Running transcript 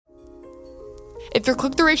if your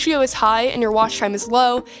click-through ratio is high and your watch time is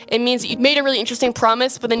low, it means that you made a really interesting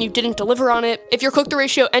promise, but then you didn't deliver on it. If your click-through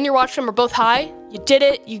ratio and your watch time are both high, you did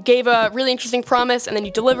it, you gave a really interesting promise, and then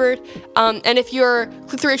you delivered. And if your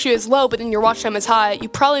click-through ratio is low, but then your watch time is high, you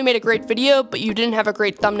probably made a great video, but you didn't have a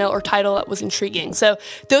great thumbnail or title that was intriguing. So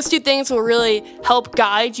those two things will really help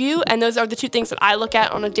guide you, and those are the two things that I look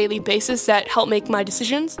at on a daily basis that help make my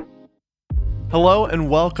decisions. Hello and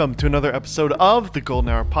welcome to another episode of the Golden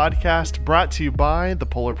Hour Podcast, brought to you by the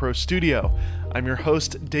Polar Pro Studio. I'm your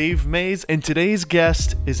host, Dave Mays, and today's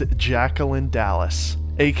guest is Jacqueline Dallas,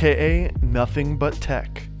 aka Nothing But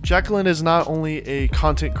Tech. Jacqueline is not only a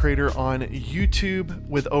content creator on YouTube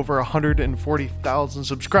with over 140,000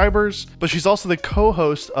 subscribers, but she's also the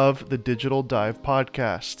co-host of the Digital Dive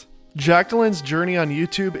podcast. Jacqueline's journey on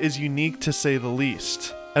YouTube is unique to say the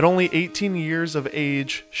least. At only 18 years of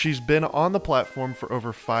age, she's been on the platform for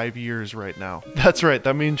over 5 years right now. That's right,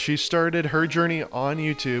 that means she started her journey on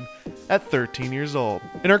YouTube at 13 years old.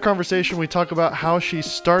 In our conversation, we talk about how she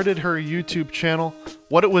started her YouTube channel,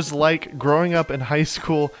 what it was like growing up in high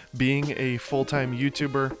school being a full-time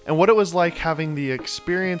YouTuber, and what it was like having the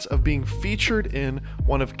experience of being featured in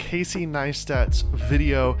one of Casey Neistat's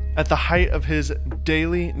video at the height of his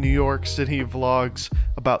daily New York City vlogs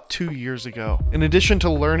about 2 years ago. In addition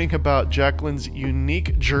to learning about Jacqueline's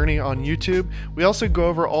unique journey on YouTube, we also go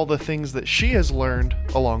over all the things that she has learned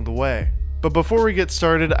along the way. But before we get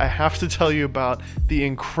started, I have to tell you about the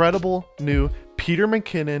incredible new Peter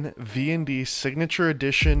McKinnon V&D Signature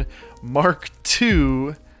Edition Mark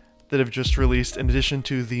II that have just released, in addition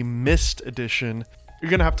to the Mist Edition. You're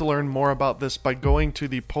going to have to learn more about this by going to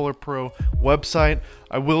the Polar Pro website.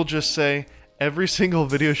 I will just say, every single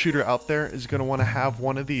video shooter out there is going to want to have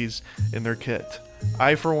one of these in their kit.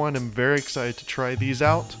 I, for one, am very excited to try these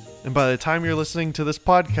out, and by the time you're listening to this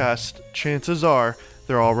podcast, chances are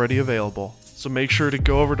they're already available. So make sure to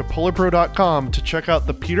go over to polarpro.com to check out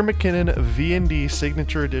the Peter McKinnon V&D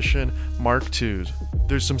Signature Edition Mark II.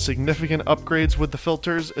 There's some significant upgrades with the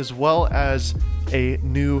filters, as well as a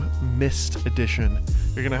new Mist Edition.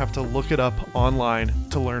 You're going to have to look it up online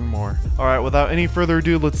to learn more. All right, without any further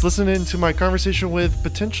ado, let's listen into my conversation with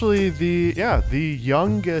potentially the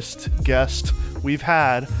youngest guest we've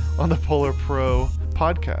had on the Polar Pro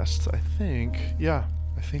podcast. I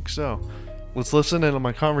think so. Let's listen into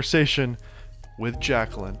my conversation with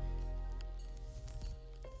Jacqueline.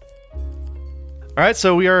 All right,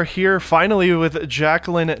 so we are here finally with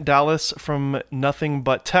Jacqueline Dallas from Nothing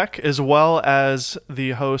But Tech, as well as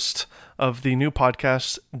the host of the new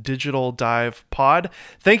podcast, Digital Dive Pod.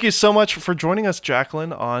 Thank you so much for joining us,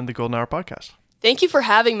 Jacqueline, on the Golden Hour Podcast. Thank you for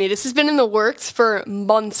having me. This has been in the works for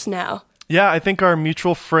months now. Yeah, I think our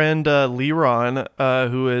mutual friend, Leron,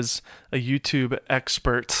 who is a YouTube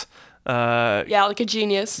expert, like a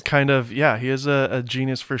genius. He is a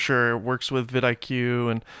genius for sure. Works with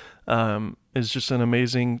vidIQ and is just an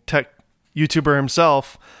amazing tech YouTuber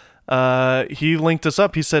himself. He linked us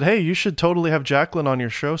up. He said, "Hey, you should totally have Jacqueline on your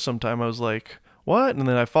show sometime." I was like, "What?" And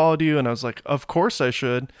then I followed you and I was like, "Of course I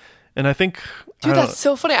should." And I think... Dude, that's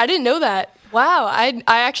so funny. I didn't know that. Wow. I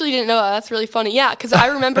actually didn't know that. That's really funny. Yeah, because I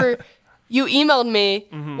remember... You emailed me,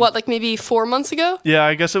 maybe 4 months ago? Yeah,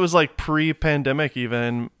 I guess it was like pre-pandemic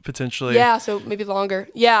even, potentially. Yeah, so maybe longer.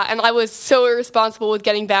 Yeah, and I was so irresponsible with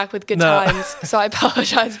getting back with good times, so I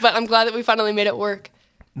apologize, but I'm glad that we finally made it work.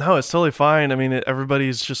 No, it's totally fine. I mean,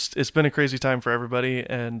 it's been a crazy time for everybody,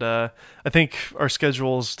 and I think our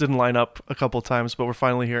schedules didn't line up a couple of times, but we're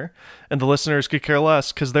finally here. And the listeners could care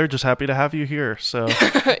less because they're just happy to have you here. So,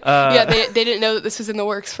 yeah, they didn't know that this was in the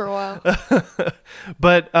works for a while.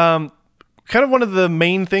 But kind of one of the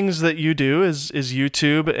main things that you do is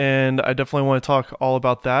YouTube, and I definitely want to talk all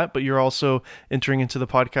about that. But you're also entering into the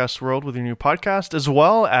podcast world with your new podcast, as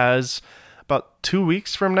well as about 2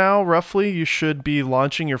 weeks from now, roughly, you should be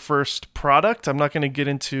launching your first product. I'm not going to get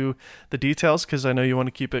into the details because I know you want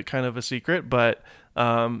to keep it kind of a secret, but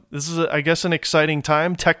this is, I guess, an exciting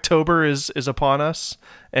time. Techtober is upon us,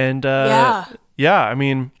 and I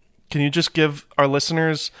mean, can you just give our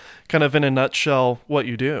listeners kind of in a nutshell what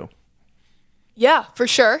you do? Yeah, for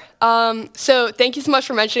sure. So thank you so much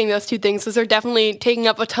for mentioning those two things. Those are definitely taking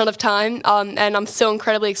up a ton of time, and I'm so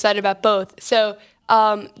incredibly excited about both. So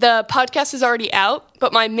the podcast is already out,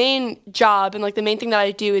 but my main job and the main thing that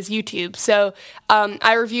I do is YouTube. So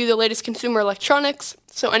I review the latest consumer electronics,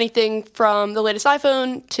 so anything from the latest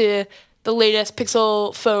iPhone to the latest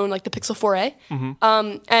Pixel phone, like the Pixel 4a.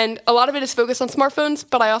 Mm-hmm. And a lot of it is focused on smartphones,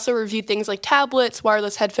 but I also review things like tablets,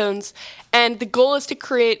 wireless headphones, and the goal is to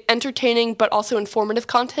create entertaining but also informative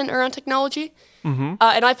content around technology. Mm-hmm.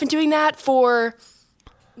 And I've been doing that for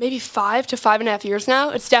maybe 5 to 5.5 years now.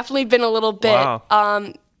 It's definitely been a little bit.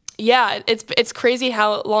 Wow. Yeah, it's crazy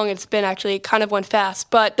how long it's been, actually. It kind of went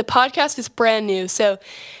fast. But the podcast is brand new. So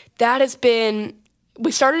that has been,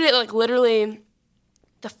 we started it like literally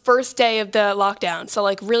the first day of the lockdown. So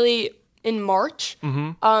like really in March.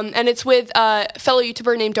 And it's with a fellow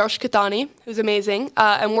YouTuber named Darsh Kathani, who's amazing.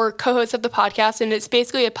 And we're co-hosts of the podcast. And it's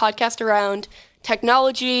basically a podcast around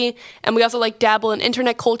technology, and we also like dabble in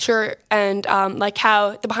internet culture and like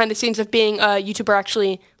how the behind the scenes of being a YouTuber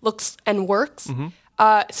actually looks and works.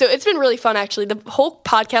 So it's been really fun, actually. The whole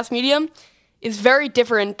podcast medium is very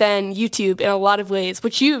different than YouTube in a lot of ways,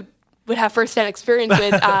 which you would have firsthand experience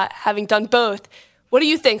with having done both. What do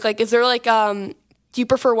you think? Like, is there like, do you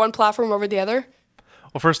prefer one platform over the other?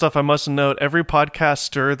 Well, first off, I must note every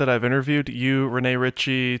podcaster that I've interviewed, you, Renee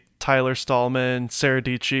Ritchie, Tyler Stallman, Sarah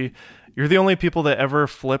Dietschy, you're the only people that ever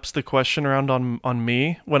flips the question around on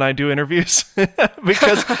me when I do interviews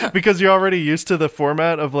because you're already used to the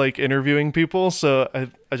format of like interviewing people. So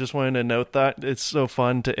I just wanted to note that it's so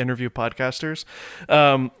fun to interview podcasters.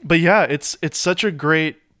 But yeah, it's such a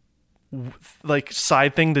great like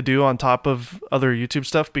side thing to do on top of other YouTube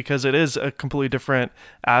stuff, because it is a completely different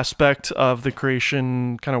aspect of the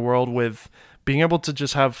creation kind of world, with being able to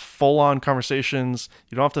just have full-on conversations.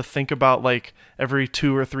 You don't have to think about like every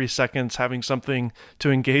 2 or 3 seconds having something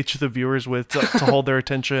to engage the viewers with to hold their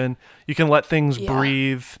attention. You can let things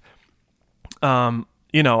breathe.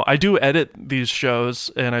 I do edit these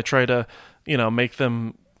shows, and I try to, make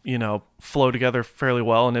them, flow together fairly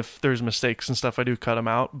well. And if there's mistakes and stuff, I do cut them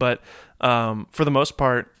out. But for the most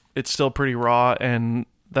part, it's still pretty raw. And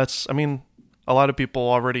a lot of people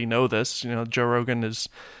already know this. Joe Rogan is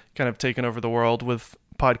kind of taken over the world with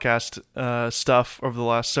podcast stuff over the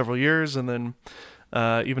last several years. And then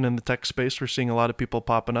even in the tech space, we're seeing a lot of people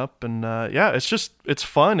popping up. And it's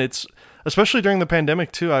fun. It's especially during the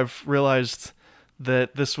pandemic too. I've realized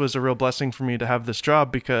that this was a real blessing for me to have this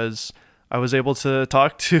job, because I was able to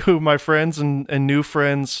talk to my friends and new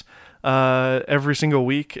friends every single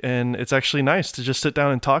week. And it's actually nice to just sit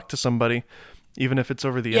down and talk to somebody, even if it's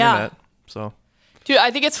over the internet. So. Dude,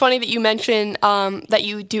 I think it's funny that you mentioned that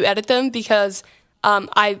you do edit them, because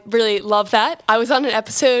I really love that. I was on an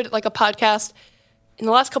episode, like a podcast, in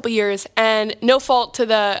the last couple of years, and no fault to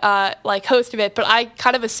the host of it, but I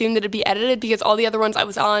kind of assumed that it'd be edited because all the other ones I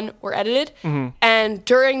was on were edited. And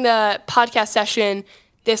during the podcast session,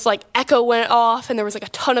 this like echo went off, and there was like a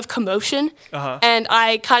ton of commotion. And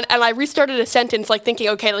I restarted a sentence, like thinking,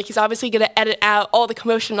 okay, like he's obviously gonna edit out all the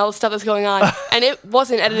commotion and all the stuff that's going on, and it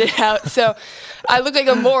wasn't edited out. So I look like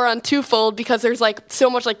a moron twofold, because there's like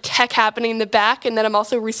so much like tech happening in the back, and then I'm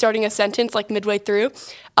also restarting a sentence like midway through.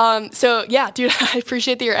 So yeah, dude, I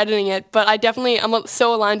appreciate that you're editing it, but I'm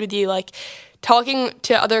so aligned with you. Like, talking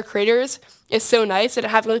to other creators is so nice, and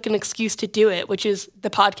having like an excuse to do it, which is the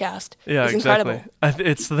podcast. Yeah, is exactly.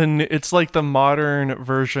 Incredible. It's like the modern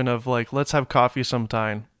version of like, let's have coffee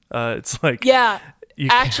sometime. It's like,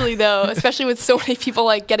 actually though, especially with so many people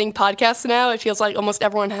like getting podcasts now, it feels like almost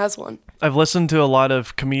everyone has one. I've listened to a lot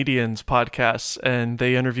of comedians' podcasts, and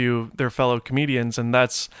they interview their fellow comedians, and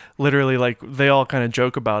that's literally like, they all kind of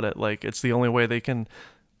joke about it. Like, it's the only way they can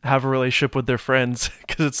have a relationship with their friends,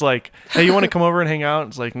 because it's like, hey, you want to come over and hang out?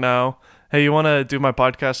 It's like, no. Hey, you want to do my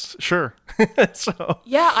podcast? Sure. So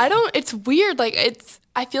yeah, it's weird. Like,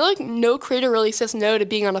 I feel like no creator really says no to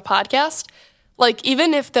being on a podcast. Like,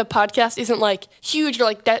 even if the podcast isn't like huge or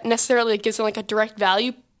like that necessarily gives them like a direct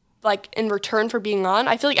value, like in return for being on,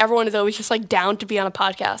 I feel like everyone is always just like down to be on a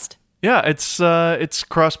podcast. Yeah, it's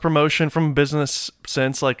cross promotion from a business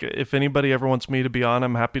sense. Like, if anybody ever wants me to be on,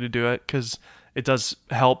 I'm happy to do it, because it does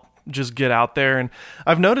help just get out there. And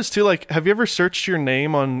I've noticed too, like, have you ever searched your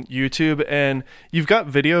name on YouTube and you've got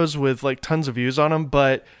videos with like tons of views on them,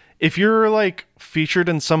 but if you're like featured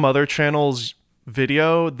in some other channel's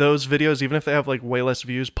video, those videos, even if they have like way less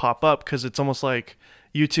views, pop up, because it's almost like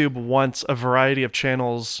YouTube wants a variety of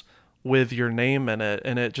channels with your name in it,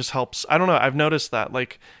 and it just helps. I don't know, I've noticed that.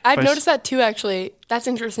 Like, I've noticed that too, actually. That's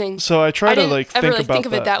interesting. So I try to like think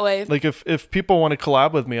of it that way. Like, if people want to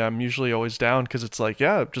collab with me, I'm usually always down, because it's like,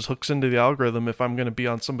 yeah, it just hooks into the algorithm if I'm going to be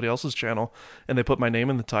on somebody else's channel and they put my name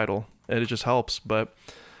in the title, and it just helps. But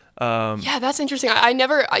yeah, that's interesting.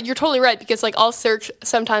 You're totally right, because like I'll search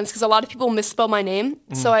sometimes, because a lot of people misspell my name.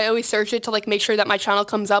 So I always search it to like make sure that my channel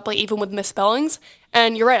comes up, like even with misspellings.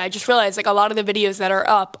 And you're right, I just realized like a lot of the videos that are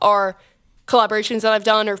up are collaborations that I've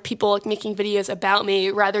done, or people like making videos about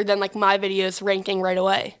me, rather than like my videos ranking right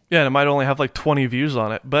away. Yeah, and it might only have like 20 views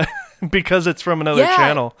on it, but because it's from another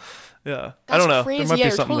channel. Yeah. I That's don't know. crazy. There might Yeah, be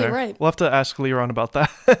you're something totally there. right. We'll have to ask Leron about that.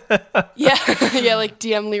 Yeah, yeah, like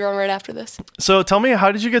DM Leron right after this. So tell me,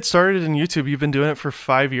 how did you get started in YouTube? You've been doing it for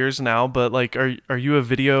 5 years now, but like, are you a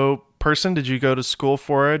video person? Did you go to school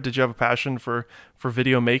for it? Did you have a passion for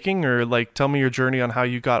video making, or like, tell me your journey on how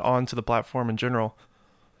you got onto the platform in general?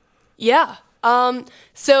 Yeah.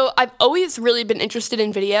 So I've always really been interested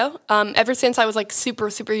in video. Ever since I was like super,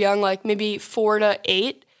 super young, like maybe 4 to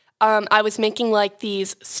 8. I was making like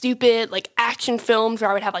these stupid like action films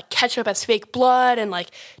where I would have like ketchup as fake blood and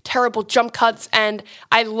like terrible jump cuts, and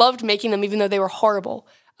I loved making them even though they were horrible.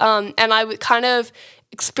 And I would kind of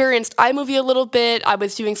experienced iMovie a little bit. I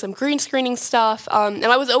was doing some green screening stuff, and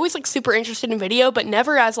I was always like super interested in video, but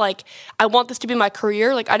never as like I want this to be my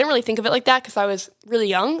career. Like I didn't really think of it like that because I was really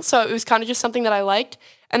young, so it was kind of just something that I liked.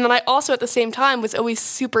 And then I also, at the same time, was always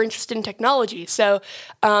super interested in technology. So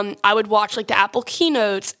I would watch like the Apple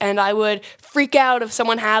keynotes, and I would freak out if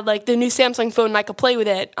someone had like the new Samsung phone and I could play with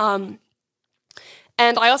it. And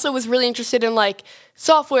I also was really interested in like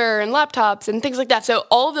software and laptops and things like that. So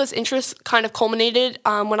all of those interests kind of culminated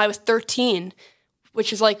when I was 13,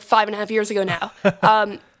 which is like 5.5 years ago now.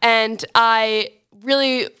 And I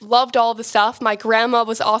really loved all the stuff. My grandma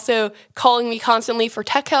was also calling me constantly for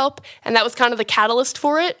tech help, and that was kind of the catalyst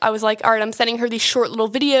for it. I was like, all right, I'm sending her these short little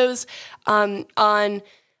videos on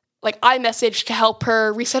like iMessage to help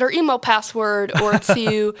her reset her email password, or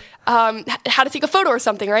to how to take a photo or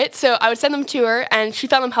something, right? So I would send them to her, and she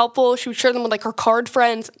found them helpful. She would share them with like her card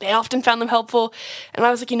friends. They often found them helpful. And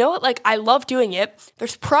I was like, you know what? Like, I love doing it.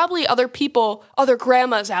 There's probably other people, other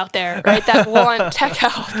grandmas out there, right, that want tech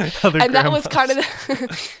help. And that was kind of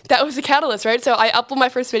that was the catalyst, right? So I uploaded my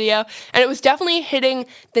first video, and it was definitely hitting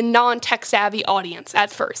the non-tech savvy audience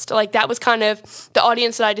at first. Like, that was kind of the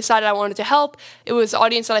audience that I decided I wanted to help. It was the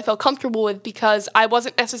audience that I felt comfortable with because I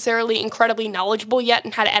wasn't necessarily incredibly knowledgeable yet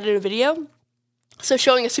in how to edit a video. So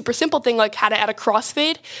showing a super simple thing like how to add a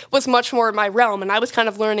crossfade was much more in my realm, and I was kind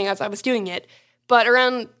of learning as I was doing it. But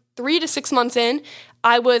around 3 to 6 months in,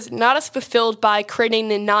 I was not as fulfilled by creating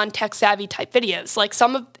the non-tech savvy type videos. Like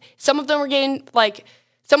some of them were getting like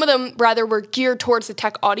some of them rather were geared towards the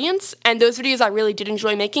tech audience, and those videos I really did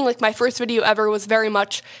enjoy making. Like my first video ever was very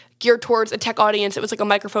much geared towards a tech audience. It was like a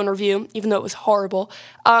microphone review, even though it was horrible.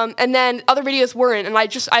 And then other videos weren't, and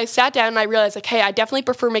I sat down and I realized like, hey, I definitely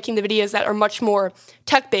prefer making the videos that are much more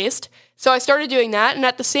tech-based. So I started doing that, and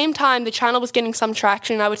at the same time, the channel was getting some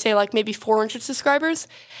traction. I would say like maybe 400 subscribers,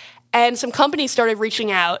 and some companies started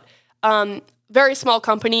reaching out. Very small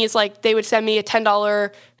companies, like they would send me a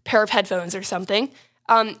 $10 pair of headphones or something.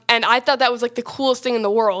 And I thought that was like the coolest thing in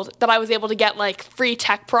the world, that I was able to get like free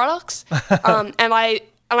tech products. And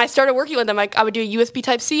I started working with them. Like I would do a USB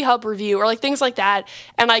Type-C hub review or like things like that.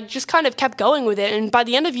 And I just kind of kept going with it. And by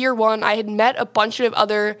the end of year 1, I had met a bunch of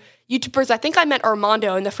other YouTubers. I think I met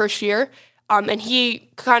Armando in the first year. And he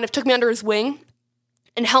kind of took me under his wing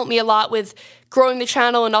and helped me a lot with growing the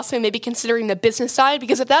channel and also maybe considering the business side.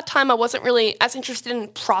 Because at that time, I wasn't really as interested in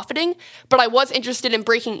profiting, but I was interested in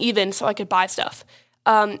breaking even so I could buy stuff.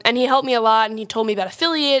 And he helped me a lot, and he told me about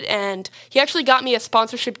affiliate, and he actually got me a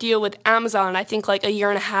sponsorship deal with Amazon, I think like a year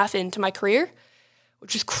and a half into my career,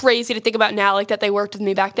 which is crazy to think about now, like that they worked with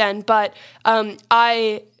me back then. But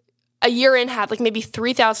a year in, had like maybe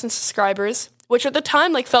 3,000 subscribers, which at the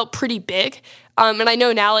time like felt pretty big. And I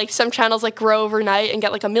know now like some channels like grow overnight and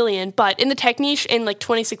get like 1 million, but in the tech niche in like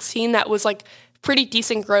 2016, that was like pretty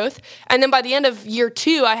decent growth. And then by the end of year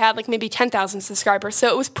 2, I had like maybe 10,000 subscribers. So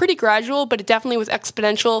it was pretty gradual, but it definitely was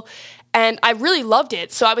exponential. And I really loved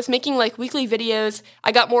it. So I was making like weekly videos.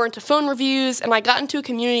 I got more into phone reviews, and I got into a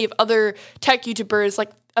community of other tech YouTubers, like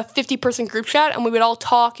a 50-person group chat, and we would all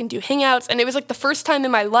talk and do hangouts. And it was like the first time in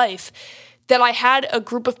my life that I had a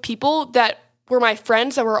group of people that were my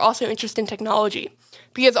friends that were also interested in technology.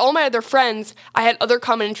 Because all my other friends, I had other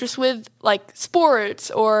common interests with, like sports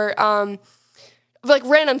or like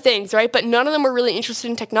random things, right? But none of them were really interested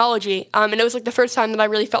in technology. And it was like the first time that I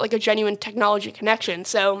really felt like a genuine technology connection.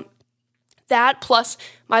 So that plus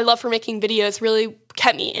my love for making videos really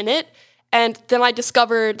kept me in it. And then I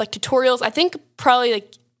discovered like tutorials. I think probably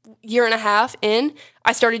like year and a half in,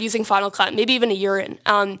 I started using Final Cut, maybe even a year in.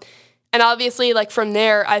 And obviously, like from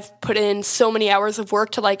there, I've put in so many hours of work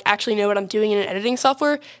to like actually know what I'm doing in an editing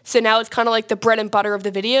software. So now it's kind of like the bread and butter of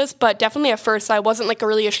the videos. But definitely at first, I wasn't like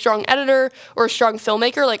a strong editor or a strong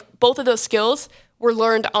filmmaker. Like both of those skills were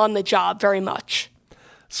learned on the job very much.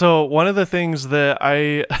 So one of the things that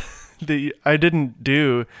I didn't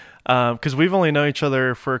do, because we've only known each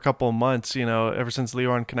other for a couple of months, you know, ever since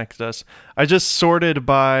Leron connected us, I just sorted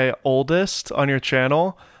by oldest on your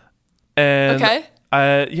channel. And okay.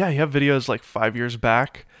 you have videos like 5 years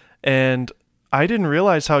back, And I didn't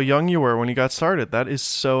realize how young you were when you got started. That is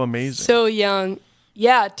so amazing. So young.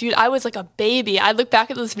 Yeah, dude, I was like a baby. I look back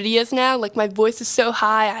at those videos now, like my voice is so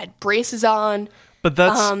high. I had braces on. But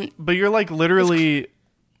but you're like literally,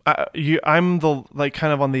 I'm the like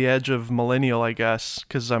kind of on the edge of millennial, I guess,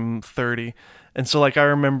 because I'm 30. And so like I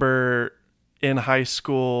remember in high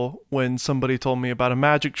school when somebody told me about a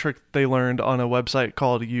magic trick they learned on a website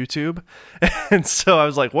called YouTube. And so I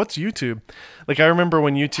was like, what's YouTube? Like I remember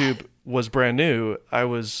when YouTube was brand new, I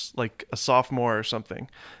was like a sophomore or something.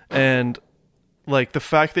 And like the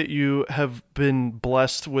fact that you have been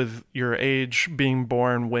blessed with your age being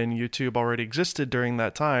born when YouTube already existed during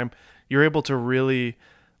that time, you're able to really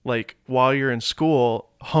like while you're in school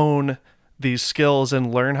hone these skills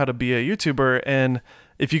and learn how to be a YouTuber. And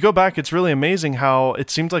if you go back, it's really amazing how it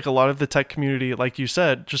seems like a lot of the tech community, like you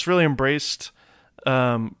said, just really embraced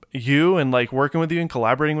you and like working with you and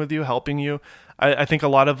collaborating with you, helping you. I think a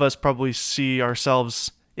lot of us probably see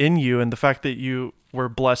ourselves in you, and the fact that you were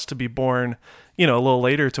blessed to be born, you know, a little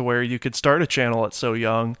later to where you could start a channel at so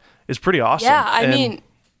young is pretty awesome.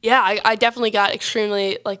 Yeah, I definitely got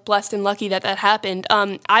extremely like blessed and lucky that happened.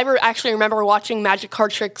 Actually remember watching magic card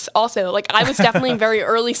tricks also. Like I was definitely very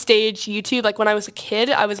early stage YouTube. Like when I was a kid,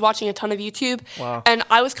 I was watching a ton of YouTube. Wow. And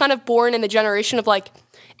I was kind of born in the generation of like,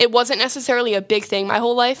 it wasn't necessarily a big thing my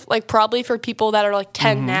whole life. Like probably for people that are like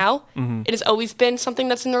 10 now, it has always been something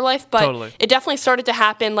that's in their life. But It definitely started to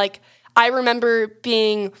happen. Like I remember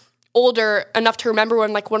being older enough to remember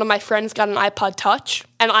when like one of my friends got an iPod Touch,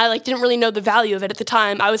 and I like didn't really know the value of it at the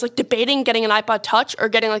time. I was like debating getting an iPod Touch or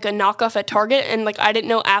getting like a knockoff at Target, and like I didn't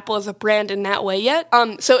know Apple as a brand in that way yet.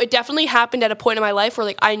 So it definitely happened at a point in my life where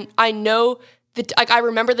like I know that like I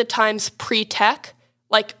remember the times pre-tech,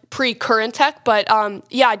 like pre-current tech, but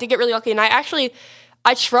yeah, I did get really lucky, and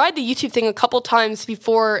I tried the YouTube thing a couple times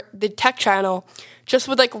before the tech channel, just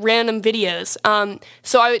with like random videos.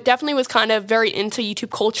 So I definitely was kind of very into YouTube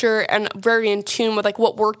culture and very in tune with like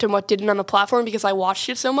what worked and what didn't on the platform because I watched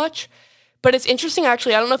it so much. But it's interesting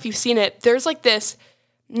actually, I don't know if you've seen it, there's like this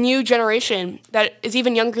new generation that is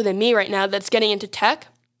even younger than me right now that's getting into tech.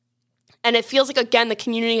 And it feels like, again, the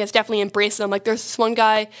community has definitely embraced them. Like there's this one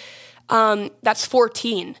guy that's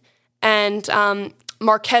 14, and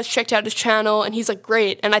Marquez checked out his channel, and he's like,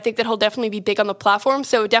 great. And I think that he'll definitely be big on the platform.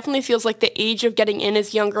 So it definitely feels like the age of getting in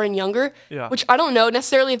is younger and younger, which I don't know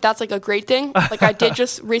necessarily if that's like a great thing. Like I did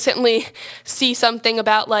just recently see something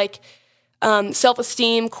about like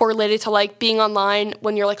self-esteem correlated to like being online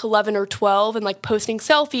when you're like 11 or 12 and like posting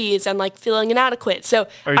selfies and like feeling inadequate. So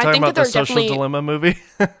are you talking about the Social Dilemma movie?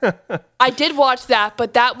 I did watch that,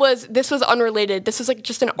 but this was unrelated. This was like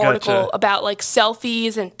just an article about like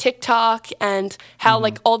selfies and TikTok and how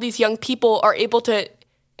like all these young people are able to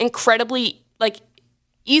incredibly like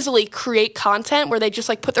easily create content where they just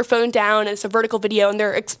like put their phone down and it's a vertical video and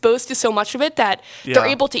they're exposed to so much of it that they're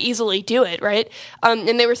able to easily do it, right?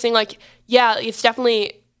 And they were saying like, yeah, it's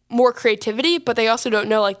definitely more creativity, but they also don't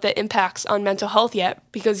know like the impacts on mental health yet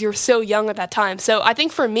because you're so young at that time. So I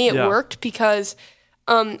think for me it worked because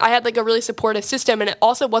I had like a really supportive system, and it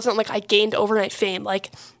also wasn't like I gained overnight fame. Like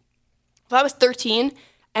if I was 13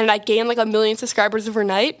 and I gained like 1 million subscribers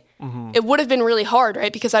overnight, it would have been really hard,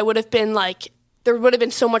 right? Because I would have been like, there would have been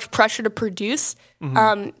so much pressure to produce.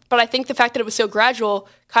 But I think the fact that it was so gradual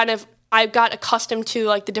kind of, I got accustomed to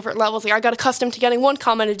like the different levels. Like I got accustomed to getting 1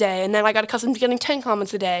 comment a day, and then I got accustomed to getting 10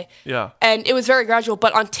 comments a day. Yeah. And it was very gradual.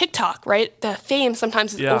 But on TikTok, right, the fame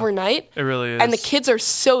sometimes is overnight. It really is. And the kids are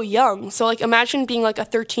so young. So like imagine being like a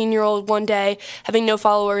 13-year-old one day, having no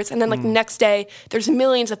followers, and then like the next day there's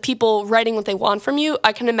millions of people writing what they want from you.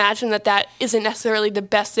 I can imagine that isn't necessarily the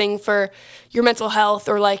best thing for your mental health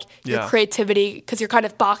or like your creativity, because you're kind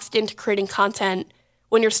of boxed into creating content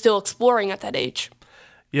when you're still exploring at that age.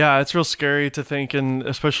 Yeah, it's real scary to think, and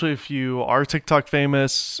especially if you are TikTok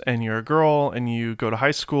famous and you're a girl and you go to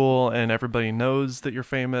high school and everybody knows that you're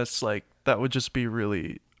famous, like that would just be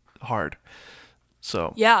really hard.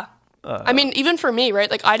 So yeah, I mean, even for me, right?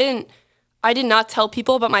 Like I did not tell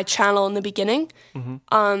people about my channel in the beginning.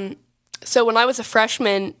 So when I was a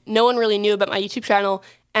freshman, no one really knew about my YouTube channel.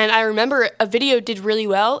 And I remember a video did really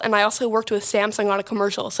well, and I also worked with Samsung on a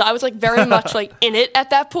commercial. So I was like very much like in it at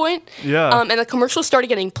that point. Yeah. And the commercial started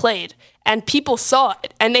getting played, and people saw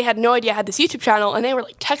it, and they had no idea I had this YouTube channel, and they were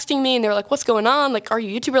like texting me, and they were like, "What's going on? Like, are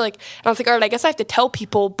you a YouTuber?" Like, and I was like, "All right, I guess I have to tell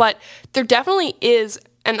people." But there definitely is,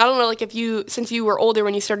 and I don't know, like if you, since you were older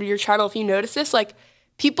when you started your channel, if you noticed this, like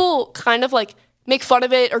people kind of like make fun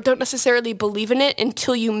of it or don't necessarily believe in it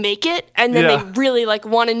until you make it, and then they really like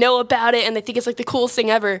want to know about it, and they think it's like the coolest thing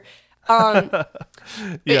ever.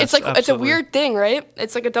 Yes, It's like it's a absolutely. weird thing, right?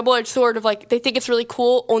 It's like a double-edged sword of like they think it's really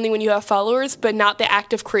cool only when you have followers, but not the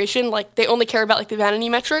active creation. Like they only care about like the vanity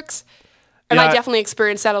metrics. And I Yeah, definitely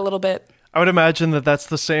experienced that a little bit. I would imagine that that's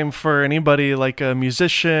the same for anybody, like a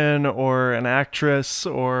musician or an actress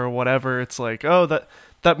or whatever. It's like, oh,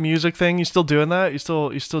 that music thing, you still doing that? You still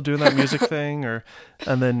doing that music thing? Or,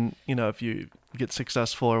 and then if you get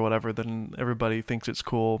successful or whatever, then everybody thinks it's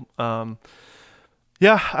cool.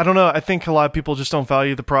 Yeah, I don't know. I think a lot of people just don't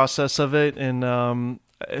value the process of it, and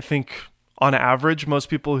I think on average, most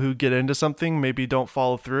people who get into something maybe don't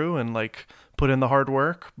follow through and like put in the hard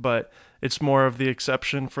work, but it's more of the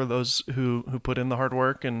exception for those who put in the hard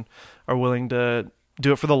work and are willing to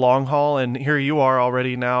do it for the long haul. And here you are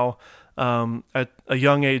already now at a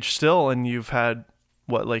young age still, and you've had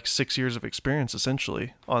what, like 6 years of experience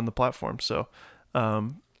essentially on the platform. So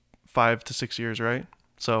 5 to 6 years, right?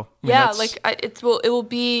 So I mean, Yeah, that's- like it will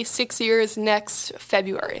be 6 years next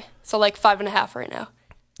February. So like 5.5 right now.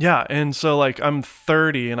 yeah. And so like I'm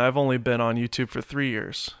 30 and I've only been on YouTube for 3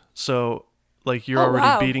 years. So like you're Oh, already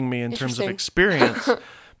wow. beating me in terms of Interesting. experience,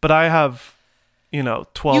 but I have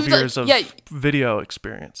 12 You've, like- years of yeah. video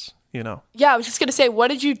experience. Yeah, I was just gonna say, what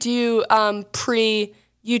did you do pre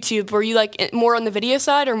YouTube? Were you like more on the video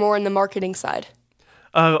side or more on the marketing side?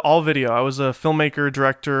 All video. I was a filmmaker,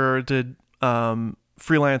 director, did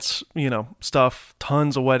freelance, stuff,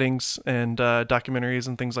 tons of weddings and documentaries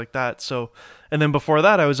and things like that. So, and then before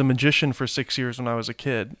that, I was a magician for 6 years when I was a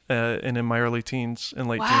kid and in my early teens and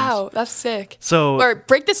late teens. Wow, that's sick. So, Or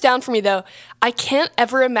break this down for me though. I can't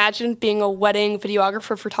ever imagine being a wedding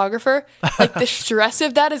videographer, photographer. Like the stress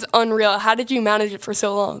of that is unreal. How did you manage it for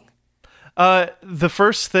so long? the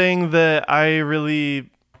first thing that I really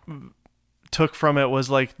took from it was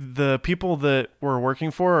like the people that we're working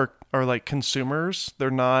for are like consumers. They're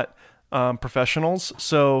not professionals.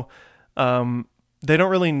 So they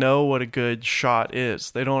don't really know what a good shot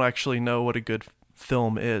is. They don't actually know what a good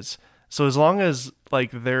film is. So as long as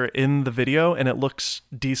like they're in the video and it looks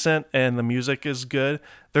decent and the music is good,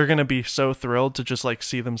 they're going to be so thrilled to just like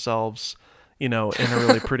see themselves, in a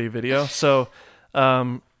really pretty video. So,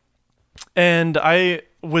 and I,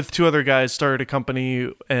 with two other guys, started a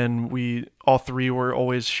company and we all three were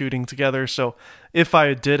always shooting together. So if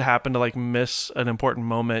I did happen to like miss an important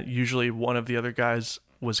moment, usually one of the other guys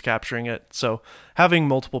was capturing it. So having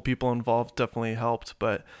multiple people involved definitely helped,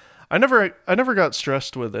 but I never got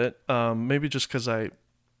stressed with it. Maybe just cause I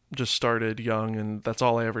just started young and that's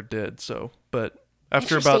all I ever did. So, but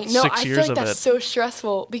after about Interesting. 6 I years feel like of that's it, so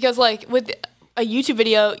stressful because like with a YouTube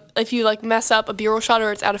video, if you like mess up a B-roll shot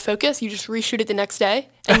or it's out of focus, you just reshoot it the next day,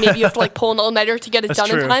 and maybe you have to like pull an all-nighter to get it That's done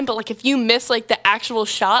true. in time. But like if you miss like the actual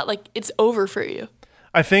shot, like it's over for you.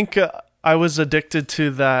 I think I was addicted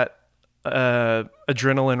to that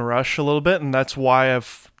adrenaline rush a little bit, and that's why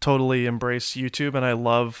I've totally embraced YouTube, and I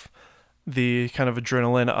love the kind of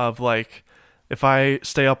adrenaline of like, if I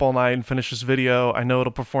stay up all night and finish this video, I know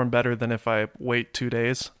it'll perform better than if I wait 2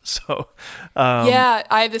 days. So, Yeah,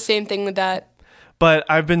 I have the same thing with that. but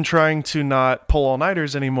I've been trying to not pull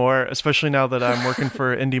all-nighters anymore, especially now that I'm working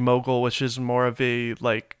for Indie Mogul, which is more of a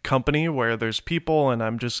like company where there's people and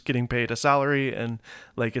I'm just getting paid a salary and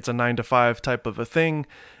like it's a 9 to 5 type of a thing.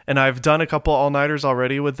 And I've done a couple all-nighters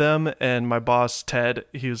already with them, and my boss Ted,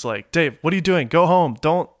 he was like, "Dave, what are you doing? Go home.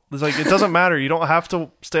 Don't." It's like, it doesn't matter. You don't have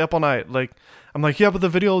to stay up all night. Like, I'm like, yeah, but the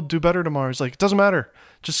video will do better tomorrow. He's like, it doesn't matter.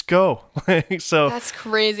 Just go. So That's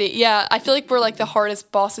crazy. Yeah, I feel like we're like the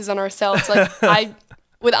hardest bosses on ourselves. Like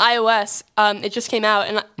with iOS, it just came out,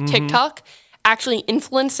 and Mm-hmm. TikTok actually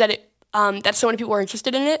influenced that that so many people were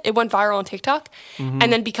interested in it. It went viral on TikTok, Mm-hmm.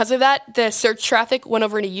 and then because of that, the search traffic went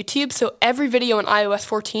over into YouTube. So every video on iOS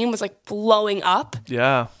 14 was like blowing up.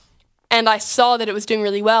 yeah, And I saw that it was doing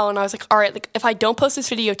really well, and I was like, all right, like if I don't post this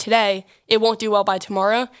video today, it won't do well by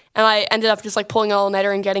tomorrow. And I ended up just like pulling an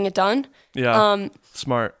all-nighter and getting it done. yeah,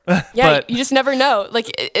 smart. Yeah, But you just never know. Like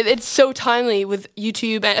it's so timely with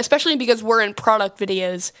YouTube, and especially because we're in product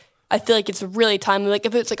videos. I feel like it's really timely. Like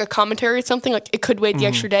if it's like a commentary or something, like it could wait the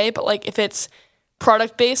extra day. But like if it's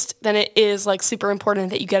product based, then it is like super important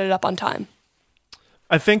that you get it up on time.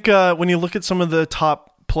 I think when you look at some of the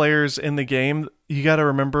top players in the game, you got to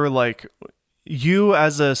remember, like, you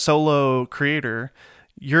as a solo creator,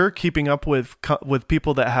 you're keeping up with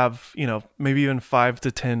people that have, maybe even 5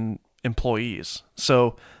 to 10 employees.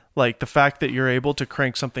 So like the fact that you're able to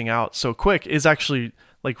crank something out so quick is actually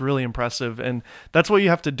like really impressive. And that's what you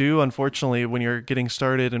have to do, unfortunately, when you're getting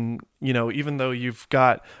started. And, even though you've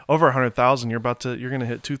got over 100,000, you're going to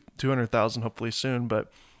hit 200,000 hopefully soon.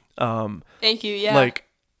 But Thank you. Yeah. like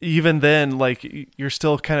even then, like you're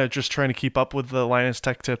still kind of just trying to keep up with the Linus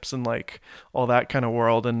Tech Tips and like all that kind of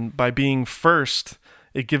world. And by being first,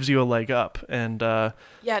 it gives you a leg up. And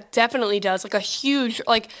yeah, it definitely does. Like a huge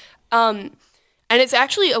and it's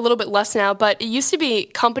actually a little bit less now, but it used to be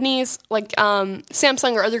companies like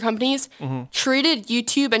Samsung or other companies treated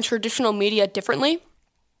YouTube and traditional media differently.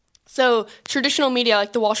 So traditional media,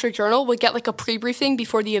 like the Wall Street Journal, would get like a pre-briefing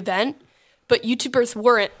before the event, but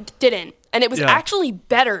YouTubers didn't. And it was actually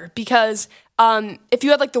better because if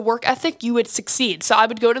you had like the work ethic, you would succeed. So I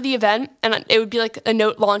would go to the event and it would be like a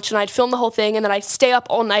note launch and I'd film the whole thing and then I'd stay up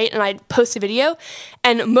all night and I'd post a video.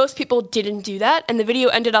 And most people didn't do that. And the video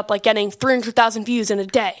ended up like getting 300,000 views in a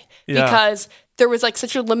day because there was like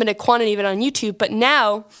such a limited quantity of it on YouTube. But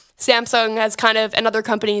now Samsung has kind of, and other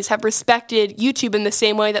companies have respected YouTube in the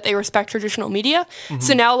same way that they respect traditional media.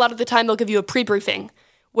 So now a lot of the time they'll give you a pre-briefing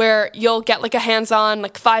where you'll get like a hands-on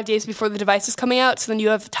like 5 days before the device is coming out. So then you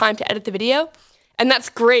have time to edit the video. And that's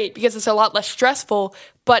great because it's a lot less stressful,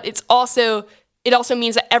 but it also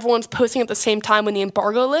means that everyone's posting at the same time when the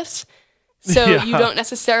embargo lifts. So you don't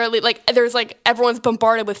necessarily there's like everyone's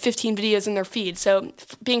bombarded with 15 videos in their feed. So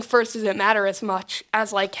being first doesn't matter as much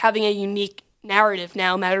as like having a unique narrative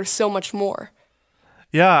now matters so much more.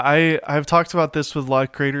 Yeah, I've talked about this with a lot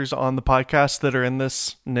of creators on the podcast that are in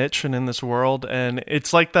this niche and in this world, and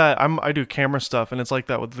it's like that. I do camera stuff, and it's like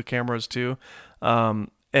that with the cameras too.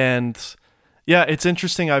 And yeah, it's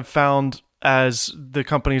interesting. I've found as the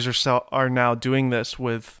companies are now doing this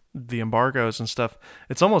with the embargoes and stuff,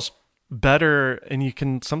 it's almost better, and you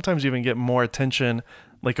can sometimes even get more attention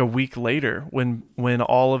like a week later when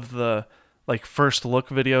all of the like first look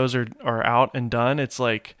videos are out and done. It's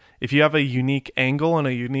like if you have a unique angle and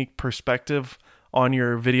a unique perspective on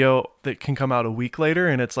your video that can come out a week later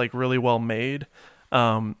and it's like really well made,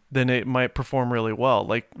 then it might perform really well.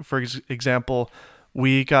 Like for example,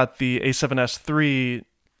 we got the A7S III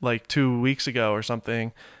like 2 weeks ago or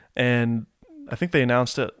something, and I think they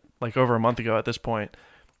announced it like over a month ago at this point.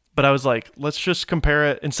 But I was like, let's just compare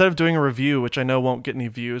it. Instead of doing a review, which I know won't get any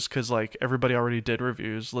views because like everybody already did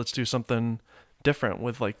reviews, let's do something different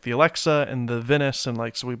with like the Alexa and the Venice. And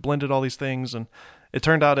like, so we blended all these things and it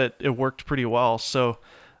turned out it worked pretty well. So,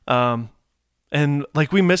 and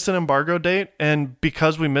like we missed an embargo date, and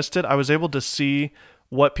because we missed it, I was able to see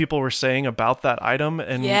what people were saying about that item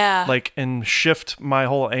and and shift my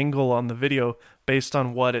whole angle on the video based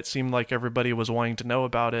on what it seemed like everybody was wanting to know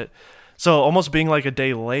about it. So almost being like a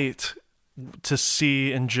day late to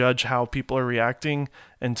see and judge how people are reacting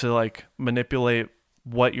and to like manipulate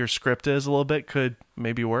what your script is a little bit could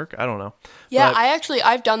maybe work. I don't know. Yeah, but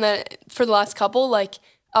I've done that for the last couple. Like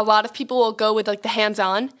a lot of people will go with like the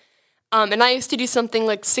hands-on. And I used to do something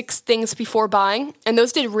like 6 things before buying, and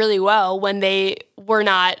those did really well when they were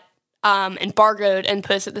not embargoed and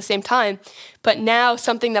posted at the same time. But now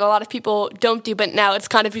something that a lot of people don't do, but now it's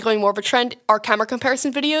kind of becoming more of a trend, are camera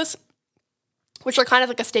comparison videos, which are kind of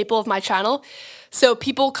like a staple of my channel. So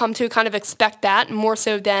people come to kind of expect that more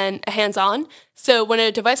so than a hands-on. So when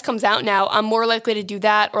a device comes out now, I'm more likely to do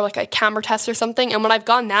that or like a camera test or something. And when I've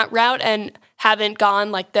gone that route and haven't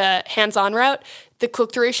gone like the hands-on route, the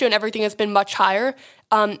click-through ratio and everything has been much higher.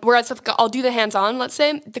 Whereas if I'll do the hands-on, let's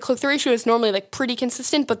say, the click-through ratio is normally like pretty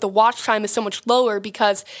consistent, but the watch time is so much lower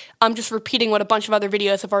because I'm just repeating what a bunch of other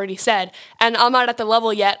videos have already said. And I'm not at the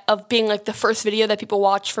level yet of being like the first video that people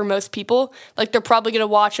watch for most people. Like they're probably going to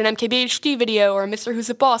watch an MKBHD video or a Mr. Who's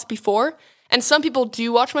a Boss before. And some people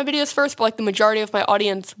do watch my videos first, but like the majority of my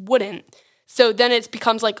audience wouldn't. So then it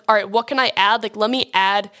becomes like, all right, what can I add? Like, let me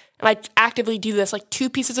add, and I actively do this, like 2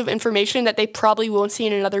 pieces of information that they probably won't see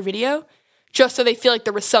in another video, just so they feel like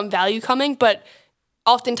there was some value coming. But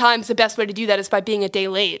oftentimes the best way to do that is by being a day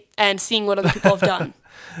late and seeing what other people have done.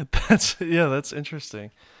 That's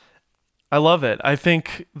interesting. I love it. I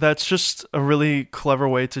think that's just a really clever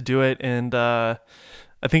way to do it. And I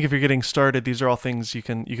think if you're getting started, these are all things you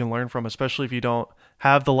can learn from, especially if you don't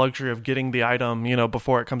have the luxury of getting the item,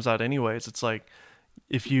 before it comes out anyways. It's like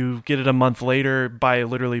if you get it a month later by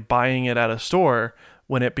literally buying it at a store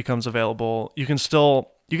when it becomes available, you can still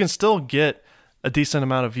get a decent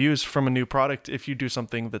amount of views from a new product if you do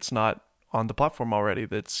something that's not on the platform already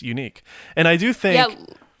that's unique. And I do think,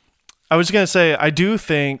 I was going to say, I do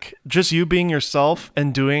think just you being yourself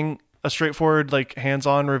and doing a straightforward like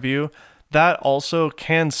hands-on review, that also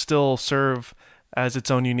can still serve as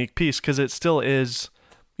its own unique piece because it still is,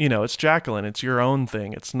 it's Jacqueline, it's your own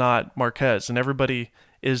thing. It's not Marques, and everybody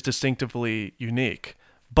is distinctively unique.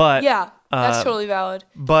 But yeah, that's totally valid.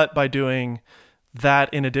 But by doing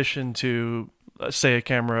that in addition to, say, a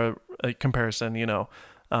camera comparison,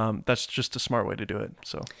 that's just a smart way to do it.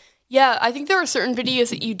 So Yeah, I think there are certain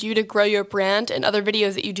videos that you do to grow your brand and other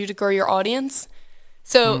videos that you do to grow your audience.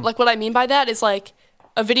 So, like, what I mean by that is, like,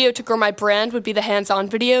 a video to grow my brand would be the hands-on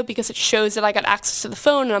video because it shows that I got access to the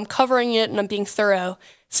phone and I'm covering it and I'm being thorough.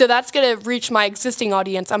 So that's going to reach my existing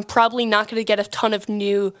audience. I'm probably not going to get a ton of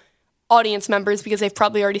new audience members because they've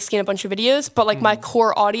probably already seen a bunch of videos, but, like, my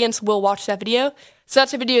core audience will watch that video. So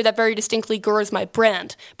that's a video that very distinctly grows my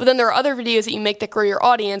brand. But then there are other videos that you make that grow your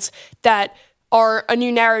audience that are a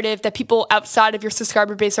new narrative that people outside of your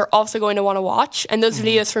subscriber base are also going to want to watch. And those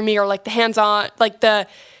videos for me are like the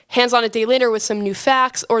hands-on a day later with some new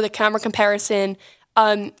facts or the camera comparison.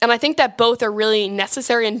 And I think that both are really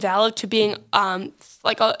necessary and valid to being to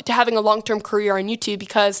having a long-term career on YouTube,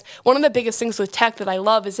 because one of the biggest things with tech that I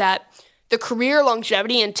love is that the career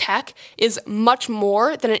longevity in tech is much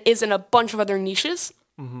more than it is in a bunch of other niches.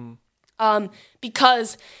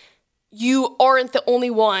 Because you aren't the only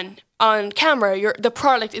one on camera. The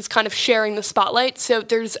product is kind of sharing the spotlight, so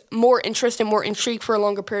there's more interest and more intrigue for a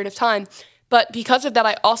longer period of time. But because of that,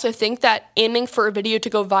 I also think that aiming for a video to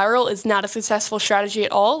go viral is not a successful strategy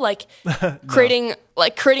at all. Like creating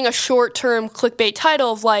a short-term clickbait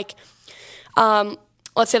title of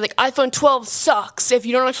let's say like iPhone 12 sucks. If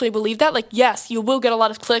you don't actually believe that, like, yes, you will get a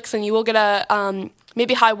lot of clicks and you will get a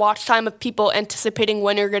maybe high watch time of people anticipating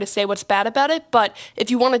when you're going to say what's bad about it. But if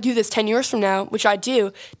you want to do this 10 years from now, which I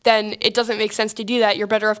do, then it doesn't make sense to do that. You're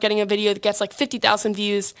better off getting a video that gets like 50,000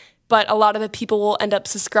 views, but a lot of the people will end up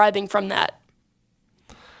subscribing from that.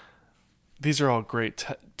 These are all great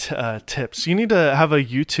tips. You need to have a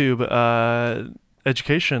YouTube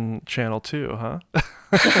education channel too, huh?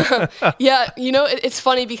 Yeah, it's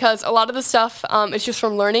funny because a lot of the stuff is just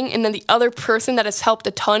from learning, and then the other person that has helped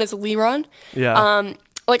a ton is Liron. Yeah.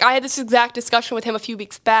 I had this exact discussion with him a few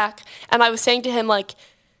weeks back, and I was saying to him, like,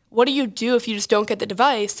 what do you do if you just don't get the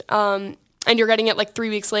device? And you're getting it like 3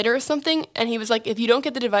 weeks later or something. And he was like, if you don't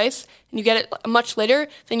get the device and you get it much later,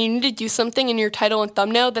 then you need to do something in your title and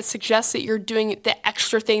thumbnail that suggests that you're doing the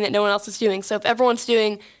extra thing that no one else is doing. So if everyone's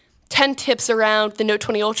doing 10 tips around the Note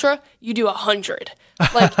 20 Ultra, you do 100.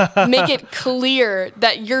 Like, make it clear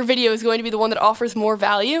that your video is going to be the one that offers more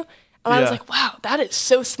value. And I was like, wow, that is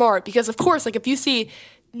so smart. Because of course, like, if you see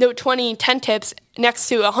Note 20 10 tips next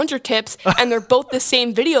to 100 tips and they're both the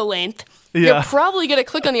same video length, you're probably going to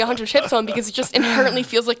click on the 100 tips one because it just inherently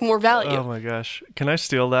feels like more value. Oh my gosh. Can I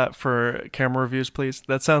steal that for camera reviews, please?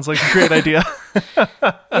 That sounds like a great idea.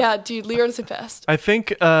 Yeah, dude, Liron's the best. I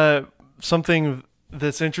think something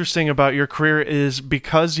that's interesting about your career is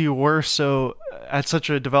because you were at such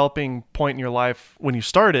a developing point in your life when you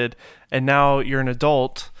started, and now you're an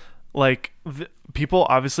adult, like, people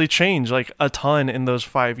obviously change like a ton in those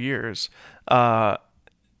 5 years. How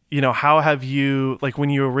have you, like, when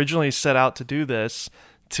you originally set out to do this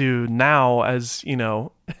to now as,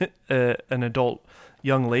 an adult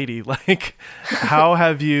young lady, like, how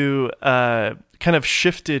have you kind of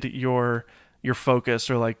shifted your focus,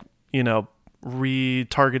 or like,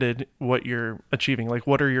 retargeted what you're achieving? Like,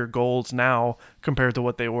 what are your goals now compared to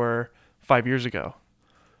what they were 5 years ago?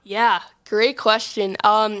 Yeah, great question.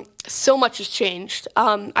 So much has changed.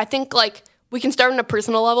 I think, like, we can start on a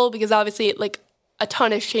personal level because obviously, like, a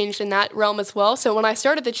ton has changed in that realm as well. So when I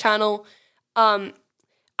started the channel, I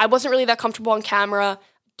wasn't really that comfortable on camera,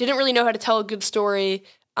 didn't really know how to tell a good story.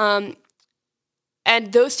 And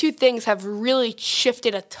those two things have really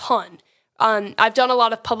shifted a ton. I've done a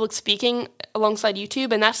lot of public speaking alongside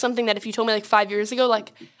YouTube, and that's something that if you told me like 5 years ago,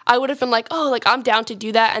 like, I would have been like, oh, like, I'm down to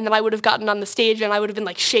do that, and then I would have gotten on the stage and I would have been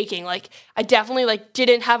like shaking. Like, I definitely like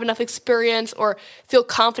didn't have enough experience or feel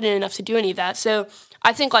confident enough to do any of that. So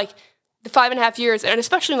I think like the 5.5 years, and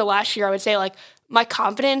especially in the last year, I would say like my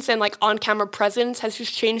confidence and like on-camera presence has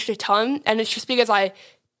just changed a ton, and it's just because I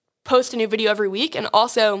post a new video every week. And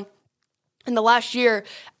also in the last year,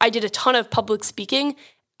 I did a ton of public speaking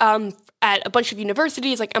at a bunch of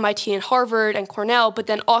universities like MIT and Harvard and Cornell, but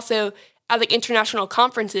then also at like international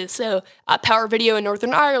conferences. So Power Video in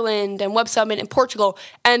Northern Ireland and Web Summit in Portugal.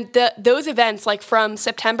 And those events, like from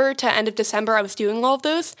September to end of December, I was doing all of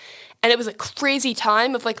those. And it was a crazy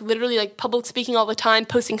time of like literally like public speaking all the time,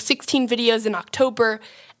 posting 16 videos in October.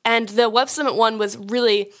 And the Web Summit one was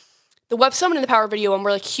really, the Web Summit and the Power Video one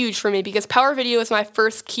were like huge for me because Power Video was my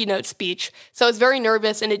first keynote speech. So I was very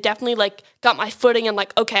nervous, and it definitely like got my footing and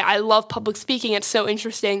like, okay, I love public speaking. It's so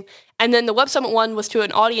interesting. And then the Web Summit one was to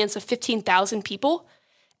an audience of 15,000 people.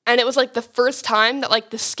 And it was like the first time that like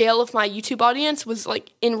the scale of my YouTube audience was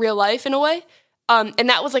like in real life in a way. And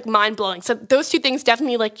that was like mind blowing. So those two things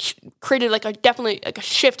definitely like created like definitely like a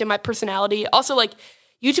shift in my personality. Also, like,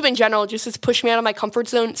 YouTube in general just has pushed me out of my comfort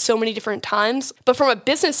zone so many different times. But from a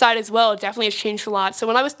business side as well, it definitely has changed a lot. So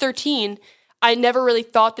when I was 13, I never really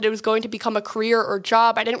thought that it was going to become a career or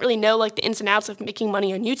job. I didn't really know like the ins and outs of making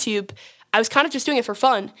money on YouTube. I was kind of just doing it for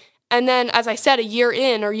fun. And then, as I said, a year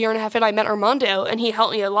and a half in, I met Armando, and he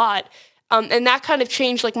helped me a lot. And that kind of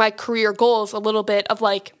changed like my career goals a little bit of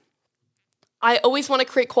like, I always want to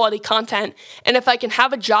create quality content. And if I can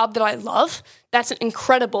have a job that I love, that's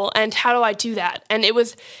incredible. And how do I do that? And it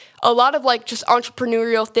was a lot of like just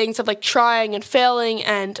entrepreneurial things of like trying and failing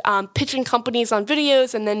and pitching companies on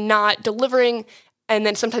videos and then not delivering and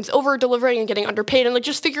then sometimes over delivering and getting underpaid and like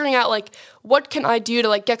just figuring out like what can I do to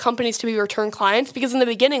like get companies to be return clients. Because in the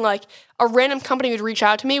beginning, like a random company would reach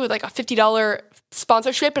out to me with like a $50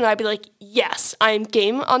 sponsorship and I'd be like, yes, I'm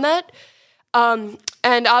game on that.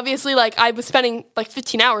 And obviously, like, I was spending, like,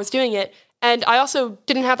 15 hours doing it, and I also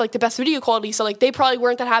didn't have, like, the best video quality, so, like, they probably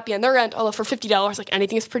weren't that happy on their end, although for $50, like,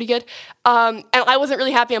 anything is pretty good. And I wasn't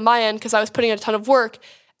really happy on my end because I was putting in a ton of work,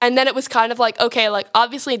 and then it was kind of like, okay, like,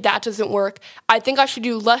 obviously that doesn't work. I think I should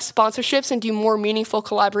do less sponsorships and do more meaningful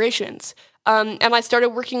collaborations. And I started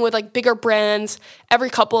working with, like, bigger brands every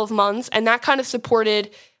couple of months, and that kind of supported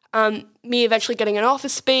me eventually getting an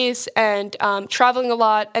office space and traveling a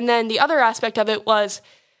lot. And then the other aspect of it was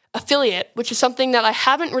affiliate, which is something that I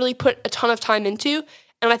haven't really put a ton of time into.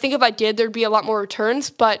 And I think if I did, there'd be a lot more returns.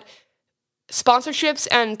 But sponsorships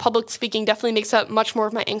and public speaking definitely makes up much more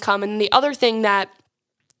of my income. And the other thing that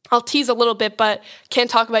I'll tease a little bit, but can't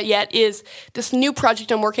talk about yet, is this new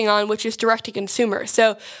project I'm working on, which is direct to consumer.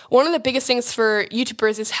 So one of the biggest things for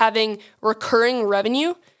YouTubers is having recurring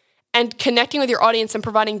revenue and connecting with your audience and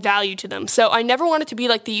providing value to them. So I never wanted to be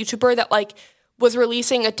like the YouTuber that like was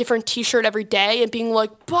releasing a different t-shirt every day and being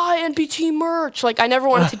like, buy NBT merch. Like I never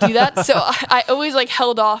wanted to do that. So I always like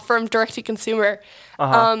held off from direct to consumer.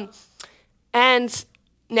 And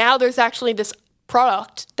now there's actually this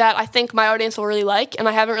product that I think my audience will really like, and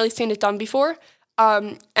I haven't really seen it done before.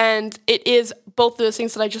 And it is both those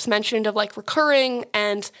things that I just mentioned of like recurring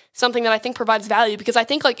and something that I think provides value, because I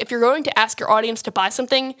think like if you're going to ask your audience to buy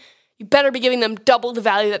something, you better be giving them double the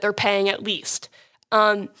value that they're paying at least.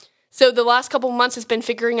 So the last couple of months has been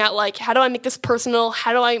figuring out like, how do I make this personal?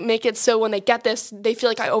 How do I make it so when they get this, they feel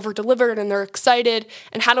like I over-delivered and they're excited?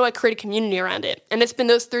 And how do I create a community around it? And it's been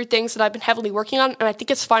those three things that I've been heavily working on, and I think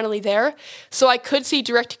it's finally there. So I could see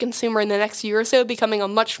direct-to-consumer in the next year or so becoming a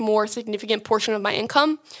much more significant portion of my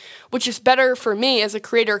income, which is better for me as a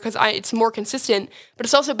creator because it's more consistent, but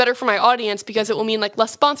it's also better for my audience because it will mean like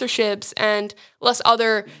less sponsorships and less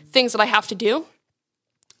other things that I have to do.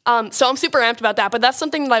 So I'm super amped about that, but that's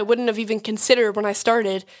something that I wouldn't have even considered when I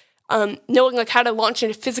started. Knowing like how to launch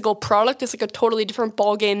a physical product is like a totally different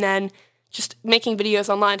ballgame than just making videos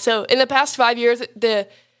online. So in the past 5 years, the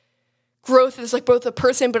growth as like both a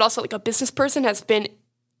person but also like a business person has been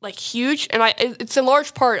like huge, and it's in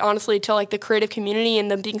large part honestly to like the creative community and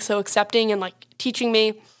them being so accepting and like teaching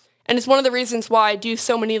me. And it's one of the reasons why I do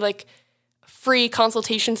so many like free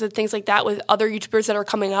consultations and things like that with other YouTubers that are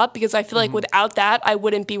coming up, because I feel like without that, I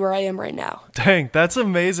wouldn't be where I am right now. Dang, that's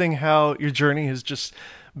amazing how your journey has just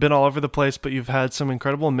been all over the place, but you've had some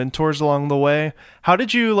incredible mentors along the way. How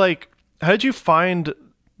did you find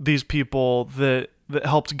these people that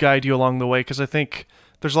helped guide you along the way? Because I think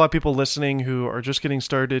there's a lot of people listening who are just getting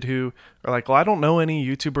started who are like, well, I don't know any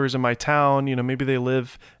YouTubers in my town. You know, maybe they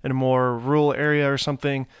live in a more rural area or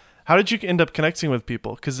something. How did you end up connecting with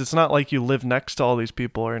people? Because it's not like you live next to all these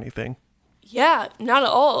people or anything. Yeah, not at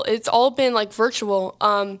all. It's all been like virtual.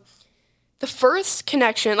 The first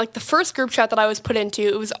connection, like the first group chat that I was put into,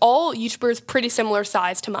 it was all YouTubers pretty similar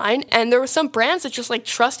size to mine. And there were some brands that just like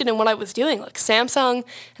trusted in what I was doing, like Samsung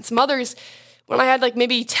and some others, when I had like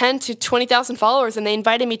maybe 10 to 20,000 followers, and they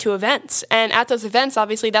invited me to events. And at those events,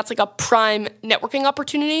 obviously that's like a prime networking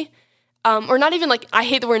opportunity. Or not even like, I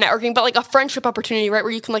hate the word networking, but like a friendship opportunity, right?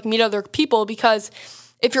 Where you can like meet other people, because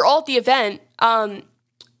if you're all at the event,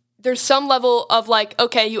 there's some level of like,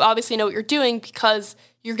 okay, you obviously know what you're doing because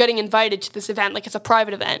you're getting invited to this event, like it's a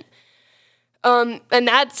private event. And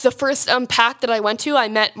that's the first pack that I went to. I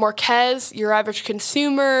met Marquez, Your Average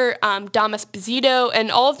Consumer, Dom Esposito,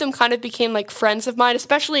 and all of them kind of became like friends of mine.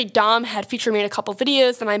 Especially Dom had featured me in a couple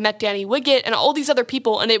videos, and I met Danny Wiggett and all these other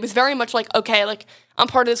people, and it was very much like, okay, like I'm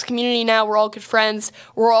part of this community now. We're all good friends.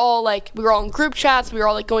 We were all in group chats. We were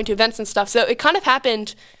all like going to events and stuff. So it kind of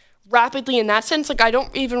happened rapidly in that sense. Like I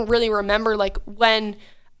don't even really remember like when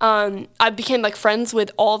I became like friends with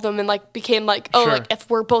all of them and like became like, oh, Sure. like if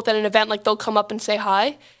we're both at an event, like they'll come up and say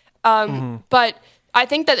hi. But I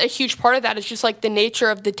think that a huge part of that is just like the nature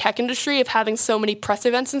of the tech industry of having so many press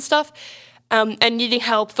events and stuff. and needing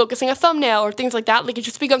help focusing a thumbnail or things like that, like it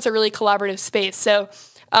just becomes a really collaborative space. So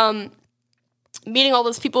meeting all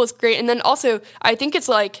those people is great. And then also, I think it's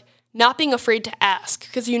like not being afraid to ask,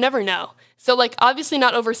 because you never know. So like obviously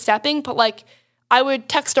not overstepping, but like I would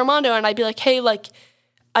text Armando and I'd be like, hey, like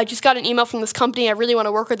I just got an email from this company. I really want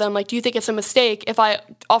to work with them. Like, do you think it's a mistake if I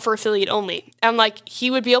offer affiliate only? And like he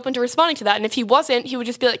would be open to responding to that. And if he wasn't, he would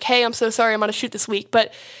just be like, hey, I'm so sorry, I'm on a shoot this week.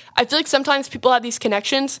 But I feel like sometimes people have these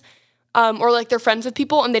connections or like they're friends with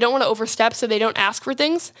people and they don't want to overstep, so they don't ask for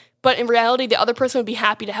things. But in reality, the other person would be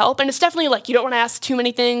happy to help. And it's definitely like you don't want to ask too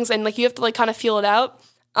many things and like you have to like kind of feel it out.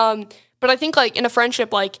 But I think like in a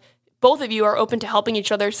friendship, like both of you are open to helping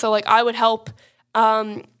each other. So like I would help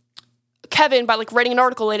Kevin by like writing an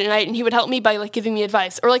article late at night, and he would help me by like giving me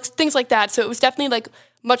advice or like things like that. So it was definitely like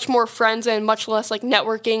much more friends and much less like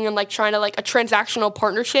networking and like trying to like a transactional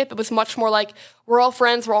partnership. It was much more like we're all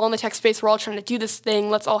friends, we're all in the tech space, we're all trying to do this thing,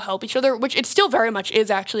 let's all help each other, which it still very much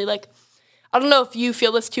is actually. Like I don't know if you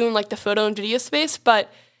feel this too in like the photo and video space,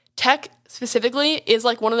 but tech specifically is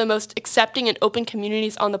like one of the most accepting and open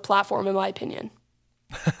communities on the platform, in my opinion.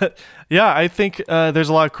 Yeah, I think there's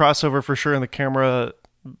a lot of crossover for sure in the camera,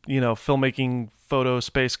 filmmaking photo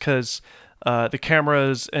space, because the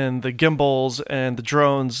cameras and the gimbals and the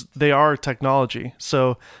drones, they are technology.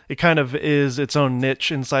 So it kind of is its own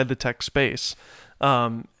niche inside the tech space.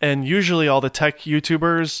 And usually all the tech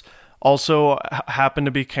YouTubers also happen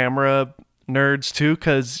to be camera nerds too,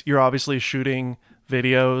 because you're obviously shooting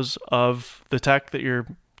videos of the tech that you're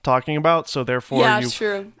talking about. So therefore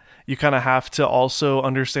you kind of have to also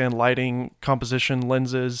understand lighting, composition,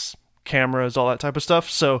 lenses, cameras, all that type of stuff.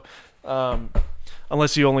 So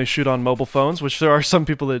unless you only shoot on mobile phones, which there are some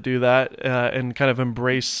people that do that and kind of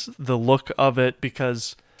embrace the look of it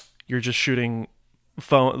because you're just shooting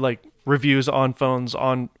phone, like reviews on phones,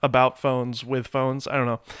 on about phones, with phones. I don't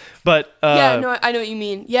know. But I know what you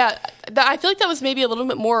mean. Yeah, I feel like that was maybe a little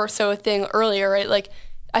bit more so a thing earlier, right? Like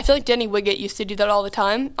I feel like Denny Wiggett used to do that all the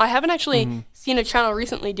time. I haven't actually seen a channel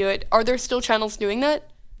recently do it. Are there still channels doing that?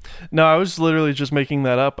 No, I was literally just making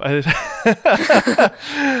that up. I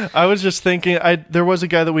was just thinking. There was a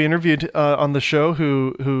guy that we interviewed on the show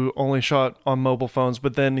who only shot on mobile phones,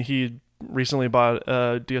 but then he recently bought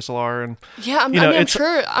a DSLR, and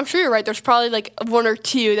I'm sure you're right. There's probably like one or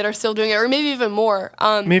two that are still doing it, or maybe even more.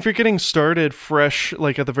 I mean, if you're getting started fresh,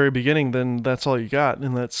 like at the very beginning, then that's all you got,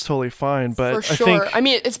 and that's totally fine. But for sure, I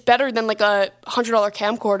mean, it's better than like a $100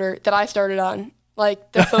 camcorder that I started on.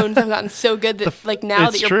 Like the phones have gotten so good that like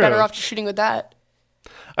now that you're better off just shooting with that.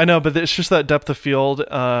 I know, but it's just that depth of field,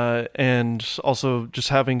 and also just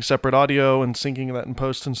having separate audio and syncing that in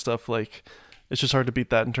post and stuff. Like it's just hard to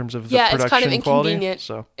beat that in terms of the production it's kind of inconvenient.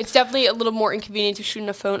 Quality, so it's definitely a little more inconvenient to shoot on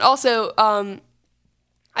a phone. Also,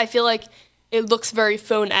 I feel like it looks very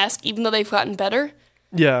phone-esque, even though they've gotten better.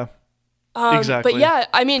 Yeah, exactly. But yeah,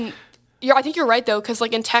 I mean. I think you're right, though, because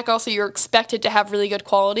like in tech also you're expected to have really good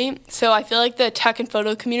quality. So I feel like the tech and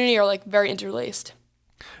photo community are like very interlaced.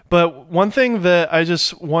 But one thing that I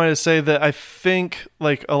just wanted to say that I think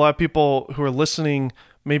like a lot of people who are listening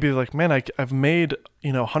maybe like, man, I've made,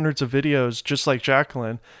 hundreds of videos just like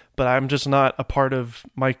Jacqueline, but I'm just not a part of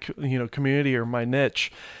my, community or my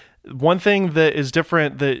niche. One thing that is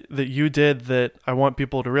different that you did that I want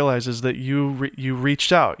people to realize is that you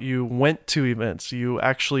reached out, you went to events, you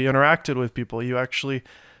actually interacted with people, you actually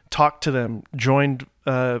talked to them, joined,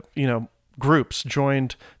 groups,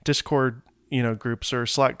 joined Discord, groups or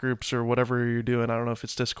Slack groups or whatever you're doing. I don't know if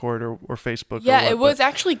it's Discord or Facebook. Yeah, it was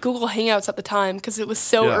actually Google Hangouts at the time because it was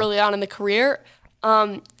so early on in the career.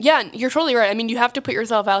 You're totally right. I mean, you have to put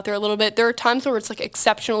yourself out there a little bit. There are times where it's like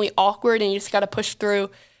exceptionally awkward and you just got to push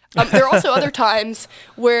through. There are also other times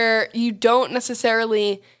where you don't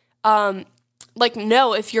necessarily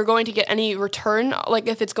know if you're going to get any return, like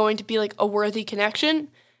if it's going to be like a worthy connection.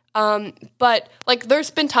 But like there's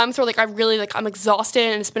been times where like I'm exhausted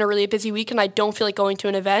and it's been a really busy week and I don't feel like going to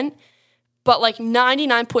an event. But like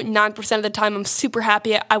 99.9% of the time I'm super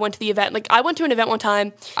happy I went to the event. Like I went to an event one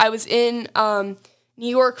time. I was in New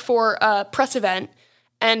York for a press event,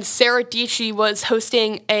 and Sarah Dietschy was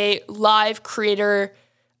hosting a live creator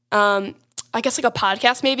I guess like a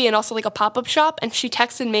podcast maybe, and also like a pop-up shop. And she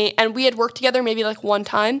texted me, and we had worked together maybe like one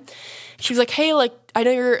time. She was like, hey, like I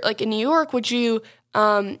know you're like in New York, would you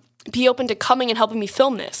be open to coming and helping me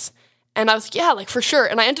film this? And I was like, yeah, like for sure.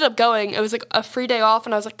 And I ended up going. It was like a free day off,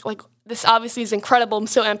 and I was like this obviously is incredible. I'm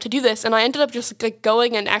so amped to do this. And I ended up just like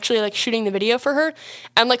going and actually like shooting the video for her.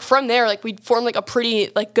 And like from there, like we formed like a pretty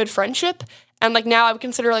like good friendship. And like now I would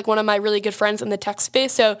consider like one of my really good friends in the tech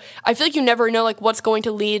space. So I feel like you never know like what's going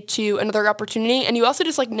to lead to another opportunity. And you also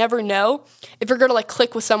just like never know if you're going to like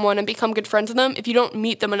click with someone and become good friends with them if you don't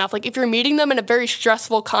meet them enough. Like if you're meeting them in a very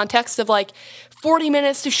stressful context of like 40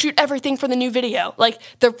 minutes to shoot everything for the new video, like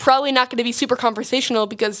they're probably not going to be super conversational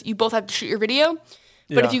because you both have to shoot your video.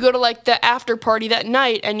 But if you go to like the after party that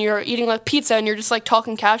night and you're eating like pizza and you're just like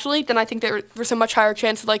talking casually, then I think there's a much higher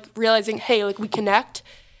chance of like realizing, hey, like we connect.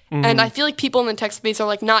 And I feel like people in the tech space are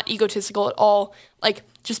like not egotistical at all. Like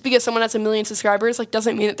just because someone has 1 million subscribers, like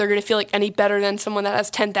doesn't mean that they're going to feel like any better than someone that has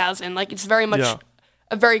 10,000. Like it's very much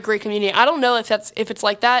a very great community. I don't know if it's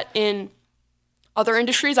like that in other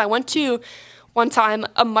industries. I went to one time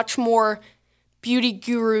a much more beauty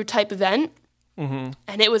guru type event. And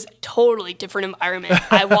it was a totally different environment.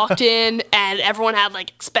 I walked in and everyone had like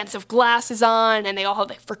expensive glasses on and they all had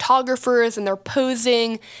like photographers and they're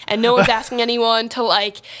posing and no one's asking anyone to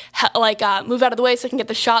move out of the way so they can get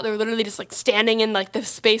the shot. They're literally just like standing in like the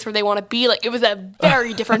space where they want to be. Like it was a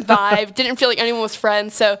very different vibe. Didn't feel like anyone was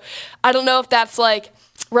friends. So I don't know if that's like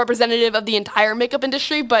representative of the entire makeup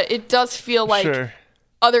industry, but it does feel like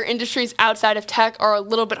other industries outside of tech are a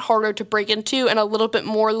little bit harder to break into and a little bit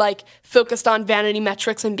more like focused on vanity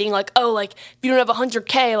metrics and being like, oh, like if you don't have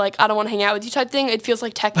 100K, like I don't want to hang out with you type thing. It feels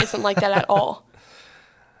like tech isn't like that at all.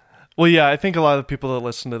 Well, yeah, I think a lot of the people that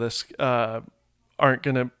listen to this aren't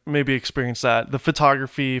going to maybe experience that. The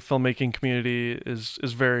photography, filmmaking community is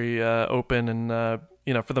very open and,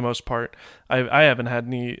 for the most part, I haven't had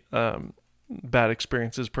any bad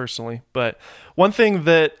experiences personally. But one thing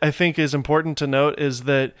that I think is important to note is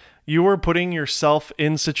that you were putting yourself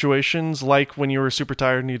in situations like when you were super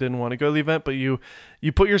tired and you didn't want to go to the event, but you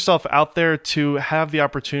put yourself out there to have the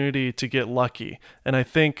opportunity to get lucky. And I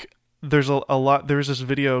think there's a lot, there's this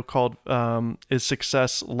video called Is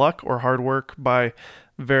Success Luck or Hard Work by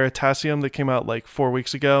Veritasium that came out like 4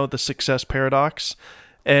 weeks ago, The Success Paradox.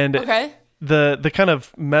 And the kind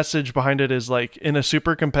of message behind it is like in a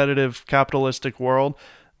super competitive capitalistic world,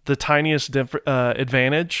 the tiniest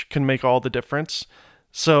advantage can make all the difference.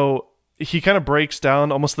 So he kind of breaks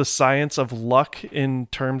down almost the science of luck in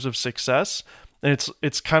terms of success. And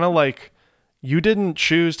it's kind of like you didn't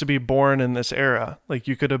choose to be born in this era. Like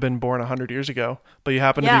you could have been born 100 years ago, but you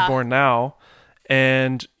happen to be born now.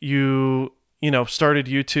 And you started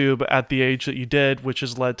YouTube at the age that you did, which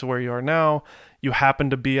has led to where you are now. You happened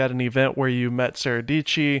to be at an event where you met Sarah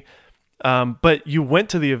Dietschy, but you went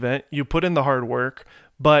to the event, you put in the hard work,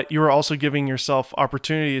 but you were also giving yourself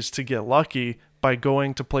opportunities to get lucky by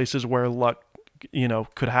going to places where luck,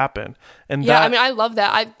 could happen. And I love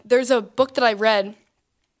that. There's a book that I read,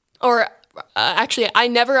 or actually, I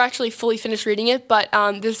never actually fully finished reading it, but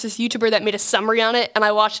there's this YouTuber that made a summary on it, and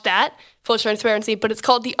I watched that, full transparency, but it's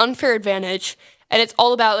called The Unfair Advantage. And it's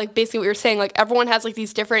all about like basically what you're saying, like everyone has like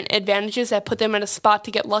these different advantages that put them in a spot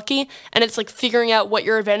to get lucky. And it's like figuring out what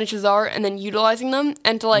your advantages are and then utilizing them.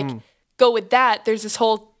 And to like go with that, there's this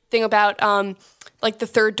whole thing about like the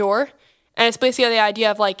third door. And it's basically the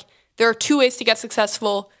idea of like there are two ways to get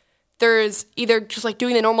successful. There's either just like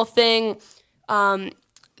doing the normal thing,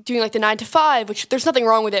 doing like the 9 to 5, which there's nothing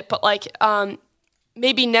wrong with it, but like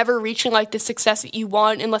maybe never reaching like the success that you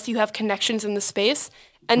want unless you have connections in the space.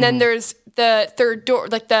 And then there's the third door,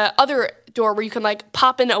 like the other door where you can like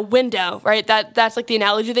pop in a window, right? That's like the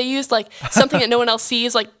analogy they use, like something that no one else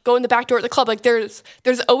sees, like go in the back door at the club. Like there's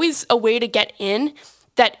always a way to get in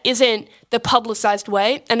that isn't the publicized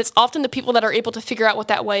way. And it's often the people that are able to figure out what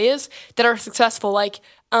that way is that are successful. Like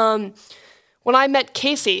when I met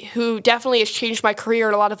Casey, who definitely has changed my career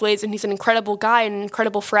in a lot of ways, and he's an incredible guy and an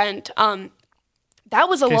incredible friend. That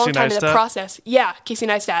was a long time in the process. Yeah, Casey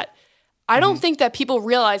Neistat. I don't think that people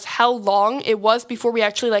realize how long it was before we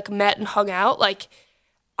actually like met and hung out. Like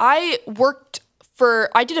I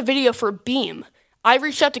did a video for Beam. I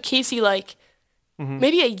reached out to Casey like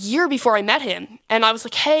maybe a year before I met him. And I was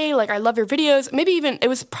like, hey, like I love your videos. Maybe even, it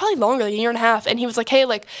was probably longer, like a year and a half. And he was like, hey,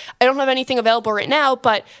 like I don't have anything available right now,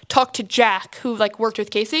 but talk to Jack, who like worked with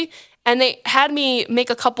Casey. And they had me make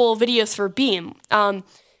a couple videos for Beam.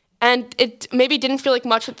 And it maybe didn't feel like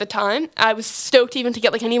much at the time. I was stoked even to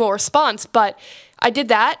get like any more response, but I did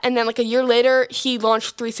that. And then like a year later, he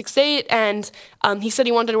launched 368 and he said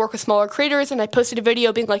he wanted to work with smaller creators. And I posted a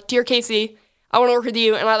video being like, dear Casey, I want to work with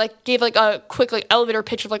you. And I like gave like a quick like elevator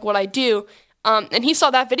pitch of like what I do. And he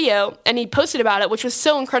saw that video and he posted about it, which was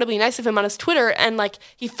so incredibly nice of him on his Twitter. And like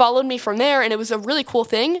he followed me from there and it was a really cool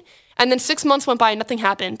thing. And then 6 months went by and nothing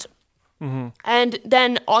happened. And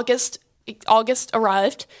then August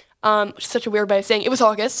arrived. Which is such a weird way of saying it was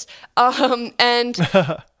August. And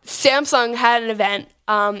Samsung had an event.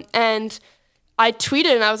 And I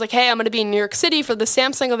tweeted and I was like, hey, I'm going to be in New York City for the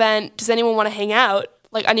Samsung event. Does anyone want to hang out?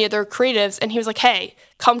 Like any other creatives? And he was like, hey,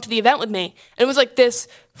 come to the event with me. And it was like this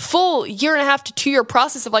full 1.5 to 2 year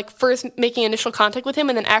process of like first making initial contact with him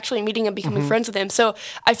and then actually meeting and becoming friends with him. So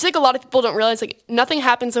I feel like a lot of people don't realize like nothing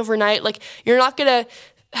happens overnight. Like you're not going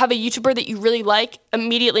to have a YouTuber that you really like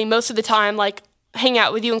immediately most of the time, like hang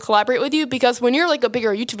out with you and collaborate with you, because when you're like a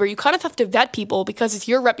bigger YouTuber, you kind of have to vet people because it's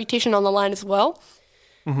your reputation on the line as well.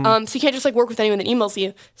 So you can't just like work with anyone that emails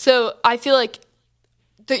you. So I feel like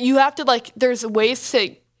that you have to like, there's ways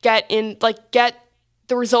to get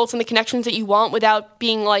the results and the connections that you want without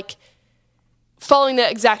being like following the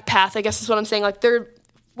exact path, I guess is what I'm saying. Like they're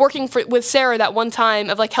working with Sarah that one time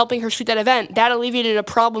of like helping her shoot that event. That alleviated a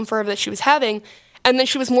problem for her that she was having. And then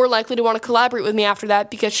she was more likely to want to collaborate with me after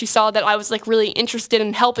that because she saw that I was like really interested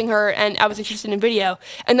in helping her and I was interested in video.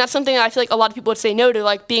 And that's something that I feel like a lot of people would say no to,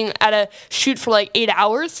 like being at a shoot for like 8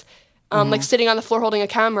 hours, like sitting on the floor holding a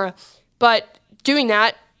camera. But doing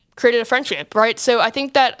that created a friendship, right? So I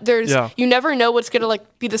think that you never know what's going to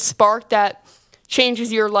like be the spark that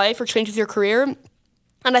changes your life or changes your career.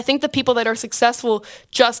 And I think the people that are successful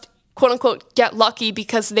just quote unquote get lucky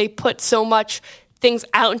because they put so much things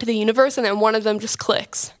out into the universe and then one of them just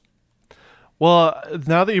clicks. Well,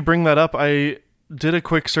 now that you bring that up, I did a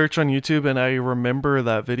quick search on YouTube and I remember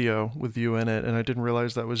that video with you in it and I didn't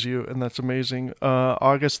realize that was you, and that's amazing.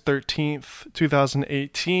 August 13th,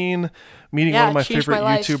 2018, meeting one of my favorite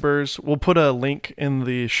YouTubers. We'll put a link in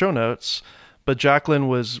the show notes, but Jacqueline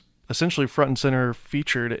was essentially front and center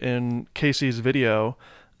featured in Casey's video.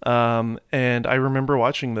 And I remember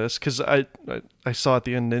watching this because I saw at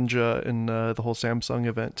the end Ninja in the whole Samsung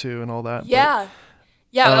event too and all that. Yeah.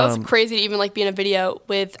 That was crazy to even like be in a video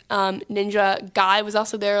with Ninja. Guy was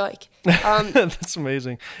also there. Like, that's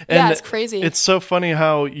amazing. And yeah, it's crazy. It's so funny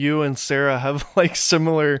how you and Sarah have like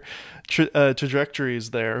similar trajectories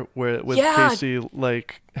there with Casey,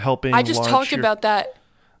 like helping. I just talked about that.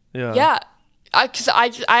 Yeah. Because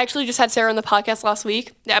I actually just had Sarah on the podcast last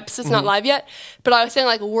week. The episode's not live yet, but I was saying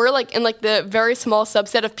like we're like in like the very small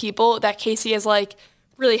subset of people that Casey has like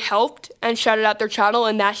really helped and shouted out their channel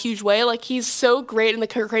in that huge way. Like he's so great in the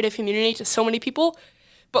creative community to so many people,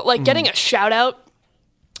 but like getting a shout out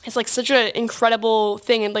is like such an incredible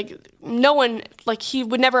thing, and like no one, like he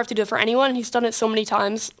would never have to do it for anyone. He's done it so many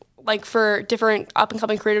times, like for different up and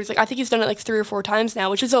coming creators. Like I think he's done it like 3 or 4 times now,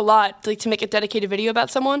 which is a lot like to make a dedicated video about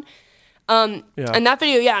someone. And that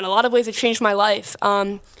video, in a lot of ways it changed my life.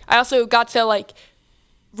 I also got to like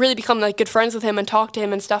really become like good friends with him and talk to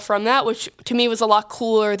him and stuff from that, which to me was a lot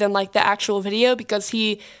cooler than like the actual video, because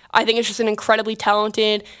I think is just an incredibly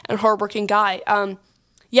talented and hardworking guy.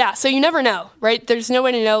 So you never know, right? There's no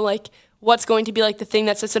way to know like what's going to be like the thing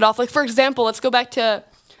that sets it off. Like for example, let's go back to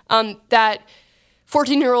that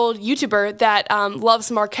 14-year-old YouTuber that loves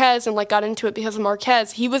Marquez and like got into it because of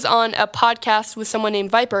Marquez. He was on a podcast with someone named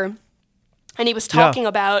Viper. And he was talking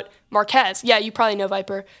about Marquez. Yeah, you probably know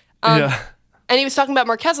Viper. And he was talking about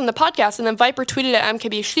Marquez on the podcast, and then Viper tweeted at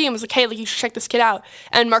MKBHD and was like, hey, like, you should check this kid out.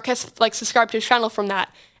 And Marquez like subscribed to his channel from that.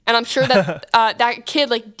 And I'm sure that that kid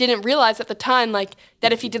like didn't realize at the time like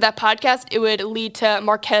that if he did that podcast, it would lead to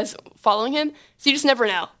Marquez following him. So you just never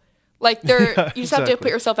know. Like you just have to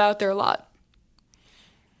put yourself out there a lot.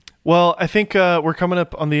 Well, I think we're coming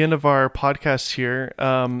up on the end of our podcast here.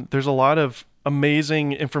 There's a lot of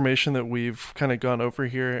amazing information that we've kind of gone over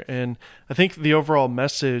here, and I think the overall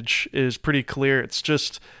message is pretty clear. It's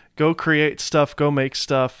just go create stuff, go make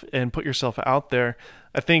stuff, and put yourself out there.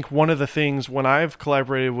 I think one of the things when I've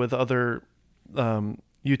collaborated with other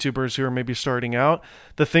YouTubers who are maybe starting out,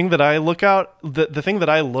 the thing that I look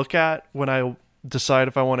at when I decide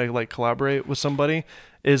if I want to like collaborate with somebody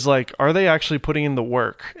is like, are they actually putting in the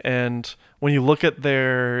work? And when you look at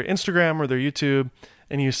their Instagram or their YouTube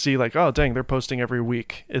and you see like, oh dang, they're posting every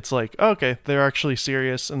week, it's like, oh, okay, they're actually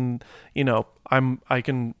serious, and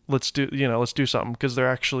let's do something because they're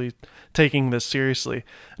actually taking this seriously.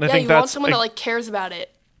 And I think you want someone that like cares about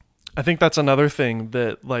it. I think that's another thing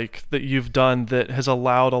that you've done that has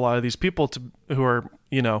allowed a lot of these people who are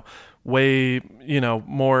way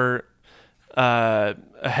more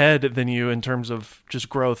ahead than you in terms of just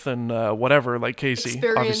growth and whatever, like Casey.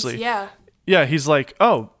 Experience, obviously. Yeah, he's like,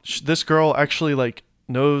 oh, this girl actually like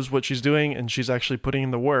knows what she's doing and she's actually putting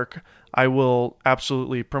in the work. I will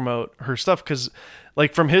absolutely promote her stuff, because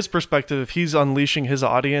like from his perspective, if he's unleashing his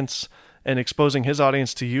audience and exposing his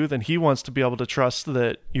audience to you, then he wants to be able to trust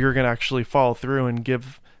that you're going to actually follow through and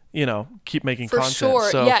keep making content. For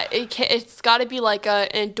sure. So, yeah, it's got to be like an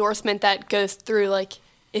endorsement that goes through. Like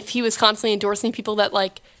if he was constantly endorsing people that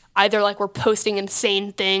like either like were posting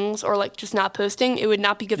insane things or like just not posting, it would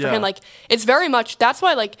not be good for him. Like it's very much, that's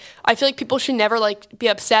why like I feel like people should never like be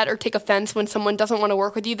upset or take offense when someone doesn't want to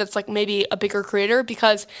work with you that's like maybe a bigger creator,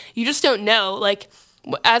 because you just don't know. Like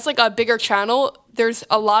as like a bigger channel, there's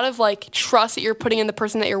a lot of like trust that you're putting in the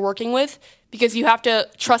person that you're working with, because you have to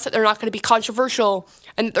trust that they're not going to be controversial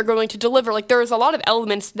and that they're going to deliver. Like there's a lot of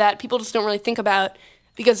elements that people just don't really think about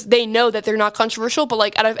because they know that they're not controversial, but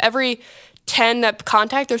like out of every 10 that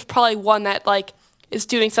contact, there's probably one that like is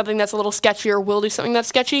doing something that's a little sketchy or will do something that's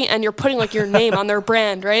sketchy, and you're putting like your name on their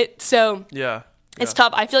brand, right? So it's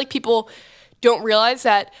tough. I feel like people don't realize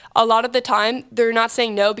that a lot of the time they're not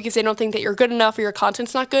saying no because they don't think that you're good enough or your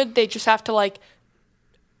content's not good. They just have to like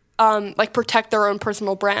protect their own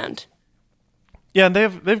personal brand. Yeah, and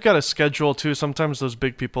they've got a schedule too. Sometimes those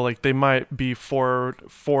big people, like they might be four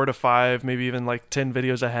to five, maybe even like 10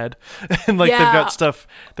 videos ahead, and like they've got stuff.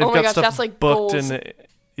 That's like booked goals.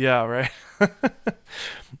 Yeah, right.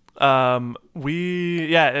 At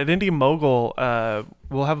Indie Mogul,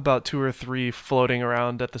 we'll have about 2 or 3 floating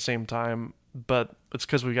around at the same time, but it's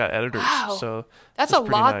because we got editors. Wow. So that's a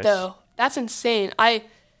lot, nice. though. That's insane. I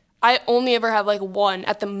only ever have like 1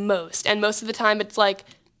 at the most, and most of the time it's like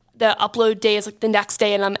the upload day is like the next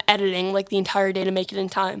day, and I'm editing like the entire day to make it in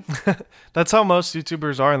time. That's how most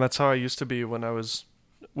YouTubers are, and that's how I used to be when I was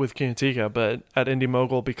with King Antigua. But at Indie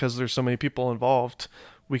Mogul, because there's so many people involved,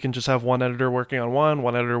 we can just have one editor working on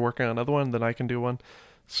one editor working on another one, then I can do one.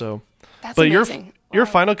 So, that's but amazing. You're a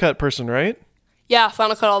Final Cut person, right? Yeah,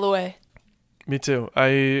 Final Cut all the way. Me too.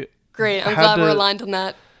 Great. I'm glad we're aligned on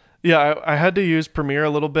that. Yeah, I had to use Premiere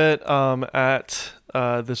a little bit at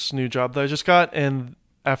this new job that I just got, and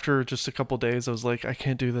after just a couple days, I was like, I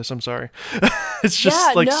can't do this. I'm sorry. It's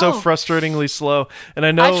just so frustratingly slow. And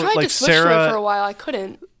I know I tried like to switch to it for a while. I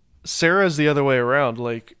couldn't. Sarah's the other way around.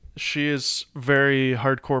 Like she is very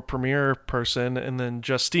hardcore Premiere person, and then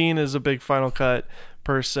Justine is a big Final Cut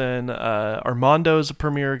person. Armando's a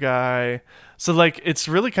Premiere guy. So like it's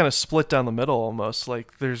really kind of split down the middle almost.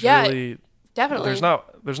 Like there's really definitely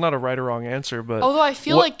there's not a right or wrong answer, but although I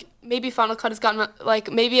feel like maybe Final Cut has gotten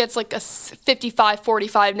like maybe it's like a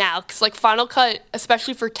 55-45 now, because like Final Cut,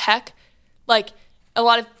 especially for tech, like a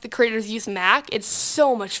lot of the creators use Mac. It's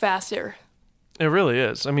so much faster. It really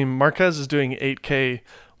is. I mean, Marquez is doing 8K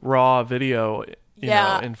raw video, you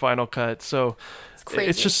know, in Final Cut, so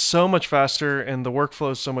it's just so much faster, and the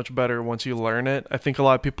workflow is so much better once you learn it. I think a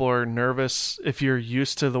lot of people are nervous if you're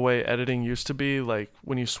used to the way editing used to be. Like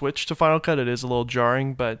when you switch to Final Cut, it is a little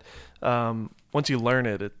jarring, but once you learn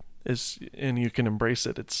it, it is, and you can embrace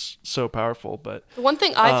it, it's so powerful. But the one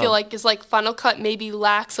thing I feel like is like Final Cut maybe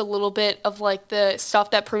lacks a little bit of like the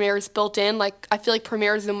stuff that Premiere is built in. Like I feel like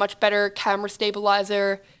Premiere is a much better camera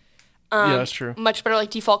stabilizer. Yeah, that's true. Much better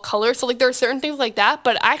like default color. So like there are certain things like that,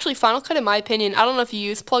 but actually Final Cut, in my opinion, I don't know if you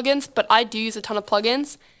use plugins, but I do use a ton of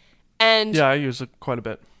plugins, and yeah, I use it quite a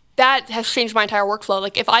bit. That has changed my entire workflow.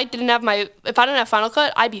 Like if I didn't have Final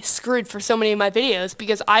Cut, I'd be screwed for so many of my videos,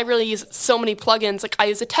 because I really use so many plugins. Like I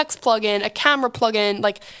use a text plugin, a camera plugin,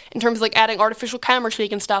 like in terms of like adding artificial camera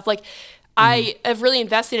shake and stuff. Like I have really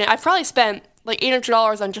invested in it. I've probably spent like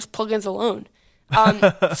 $800 on just plugins alone.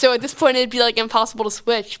 So at this point it'd be like impossible to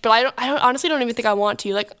switch, but I honestly don't even think I want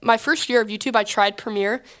to. Like my first year of YouTube, I tried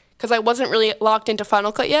Premiere because I wasn't really locked into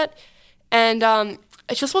Final Cut yet, and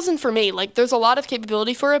it just wasn't for me. Like there's a lot of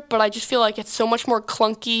capability for it, but I just feel like it's so much more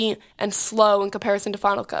clunky and slow in comparison to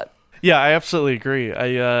Final Cut. Yeah, I absolutely agree.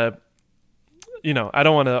 I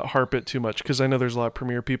don't want to harp it too much, because I know there's a lot of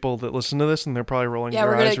Premiere people that listen to this and they're probably rolling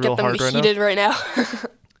their eyes real hard right now. Yeah, we're gonna get them heated right now.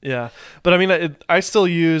 Yeah, but I mean, I still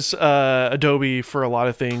use Adobe for a lot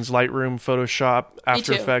of things: Lightroom, Photoshop,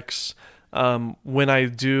 After Effects. When I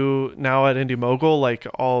do now at Indie Mogul, like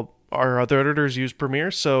all our other editors use Premiere,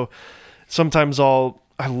 so sometimes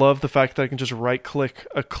I love the fact that I can just right-click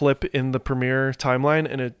a clip in the Premiere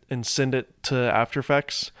timeline and send it to After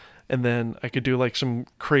Effects, and then I could do like some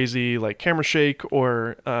crazy like camera shake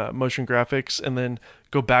or motion graphics, and then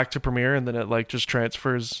go back to Premiere, and then it like just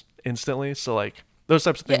transfers instantly. So like those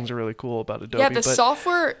types of things are really cool about Adobe. Yeah, the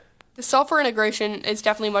software integration is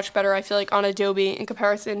definitely much better, I feel like, on Adobe in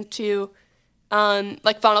comparison to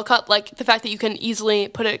like Final Cut. Like the fact that you can easily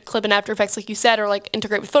put a clip in After Effects, like you said, or like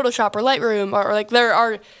integrate with Photoshop or Lightroom, or like there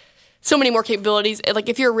are so many more capabilities. Like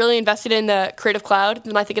if you're really invested in the Creative Cloud,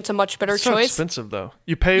 then I think it's a much better choice. It's expensive though.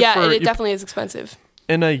 You pay it definitely is expensive.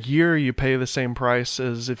 In a year, you pay the same price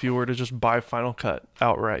as if you were to just buy Final Cut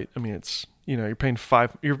outright. I mean, it's, you're paying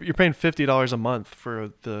you're paying $50 a month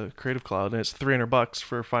for the Creative Cloud, and it's $300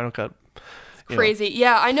 for Final Cut. Crazy.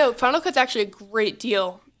 Yeah, I know. Final Cut's actually a great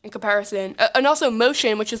deal. in comparison. And also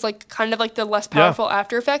Motion, which is like kind of like the less powerful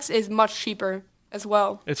After Effects, is much cheaper as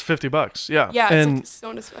well. It's $50. Yeah. Yeah, it's and like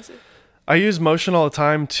so inexpensive. I use Motion all the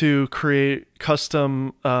time to create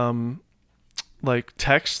custom like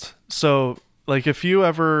text. So like if you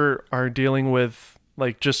ever are dealing with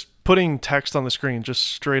like just putting text on the screen, just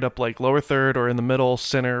straight up like lower third or in the middle,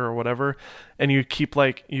 center or whatever, and you keep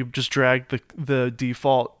like, you just drag the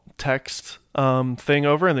default text thing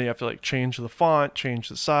over, and then you have to like change the font, change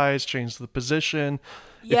the size, change the position.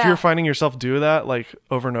 If you're finding yourself do that like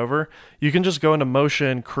over and over, you can just go into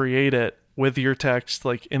Motion, create it with your text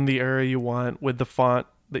like in the area you want with the font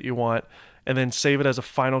that you want, and then save it as a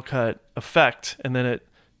Final Cut effect, and then it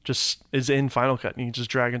just is in Final Cut, and you just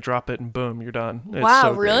drag and drop it, and boom, you're done. It's wow,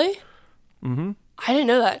 so great. Really? Mm-hmm. I didn't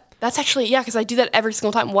know that. That's actually, because I do that every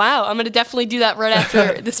single time. Wow, I'm gonna definitely do that right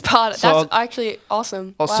after this pod. That's actually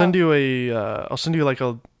awesome. I'll send you like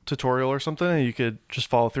a tutorial or something, and you could just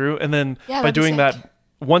follow through. And then by doing that,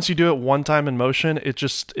 once you do it one time in Motion, it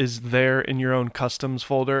just is there in your own customs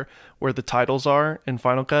folder where the titles are in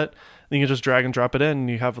Final Cut. Then you can just drag and drop it in, and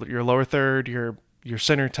you have your lower third, your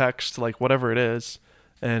center text, like whatever it is.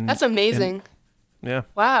 And that's amazing. Yeah.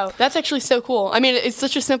 Wow, that's actually so cool. I mean, it's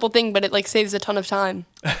such a simple thing, but it like saves a ton of time.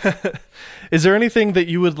 Is there anything that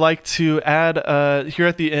you would like to add here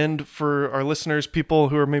at the end for our listeners, people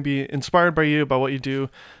who are maybe inspired by you, by what you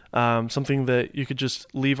do, something that you could just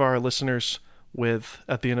leave our listeners with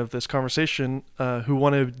at the end of this conversation, who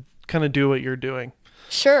want to kind of do what you're doing?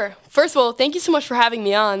 Sure. First of all, thank you so much for having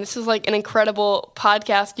me on. This is like an incredible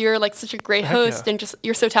podcast. You're like such a great host, and just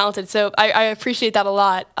you're so talented. So I appreciate that a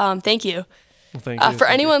lot. Thank you. Well, thank you. For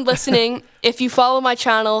anyone listening, if you follow my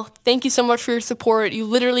channel, thank you so much for your support. You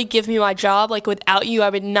literally give me my job. Like without you, I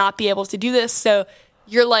would not be able to do this. So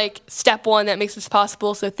you're like step one that makes this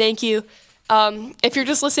possible. So thank you. If you're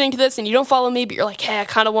just listening to this and you don't follow me, but you're like, hey, I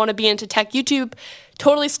kind of want to be into tech YouTube,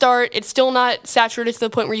 totally start. It's still not saturated to the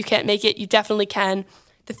point where you can't make it. You definitely can.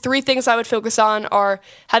 The 3 things I would focus on are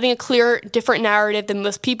having a clear, different narrative than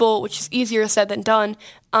most people, which is easier said than done.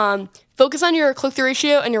 Focus on your click-through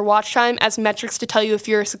ratio and your watch time as metrics to tell you if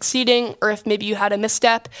you're succeeding or if maybe you had a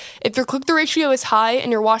misstep. If your click-through ratio is high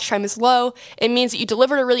and your watch time is low, it means that you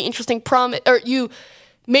delivered a really interesting promise, or you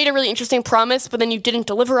made a really interesting promise, but then you didn't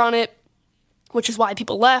deliver on it, which is why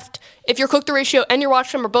people left. If your click-through ratio and your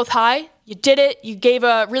watch time are both high, you did it, you gave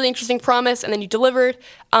a really interesting promise, and then you delivered.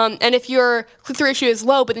 And if your click-through ratio is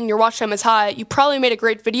low, but then your watch time is high, you probably made a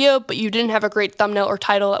great video, but you didn't have a great thumbnail or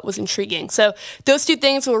title that was intriguing. So those 2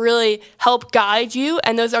 things will really help guide you,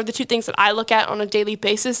 and those are the 2 things that I look at on a daily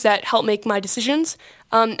basis that help make my decisions.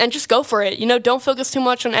 And just go for it. Don't focus too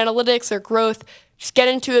much on analytics or growth. Just get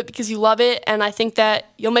into it because you love it, and I think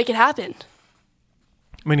that you'll make it happen.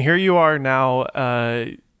 I mean, here you are now.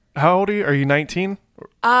 How old are you? Are you 19?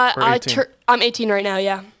 I'm 18 right now,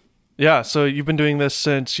 yeah. Yeah, so you've been doing this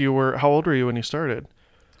since you were... How old were you when you started?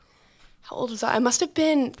 How old was I? I must have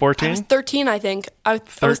been... 14? I was 13, I think. I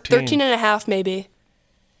was 13 and a half, maybe.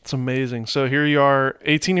 It's amazing. So here you are,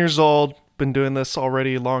 18 years old, been doing this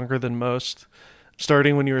already longer than most,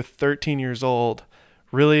 starting when you were 13 years old.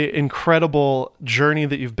 Really incredible journey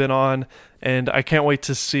that you've been on, and I can't wait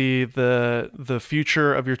to see the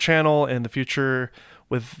future of your channel and the future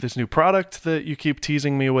with this new product that you keep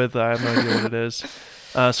teasing me with. I have no idea what it is.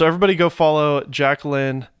 So everybody go follow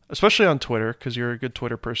Jacqueline, especially on Twitter, because you're a good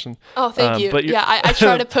Twitter person. Oh, thank you. Yeah, I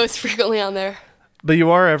try to post frequently on there. But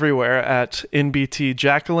you are everywhere at NBT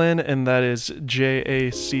Jacqueline, and that is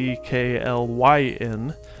JACKLYN.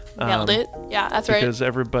 Nailed it. Yeah, that's right. Because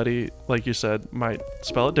everybody, like you said, might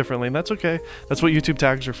spell it differently, and that's okay. That's what YouTube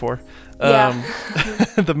tags are for. Yeah.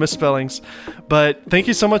 The misspellings. But thank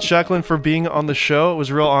you so much, Jacqueline, for being on the show. It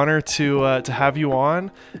was a real honor to have you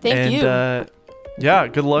on. Thank you. Yeah,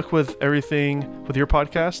 good luck with everything with your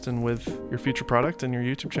podcast and with your future product and your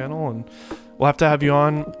YouTube channel. And we'll have to have you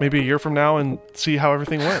on maybe a year from now and see how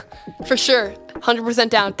everything went. For sure. 100%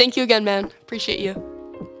 down. Thank you again, man. Appreciate you.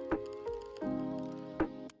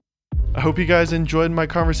 I hope you guys enjoyed my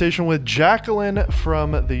conversation with Jacqueline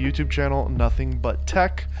from the YouTube channel Nothing But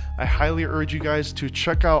Tech. I highly urge you guys to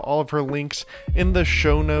check out all of her links in the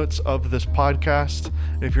show notes of this podcast.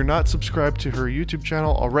 And if you're not subscribed to her YouTube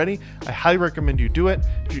channel already, I highly recommend you do it.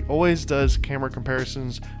 She always does camera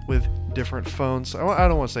comparisons with different phones. I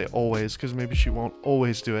don't want to say always, because maybe she won't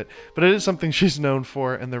always do it, but it is something she's known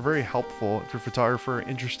for, and they're very helpful if you're a photographer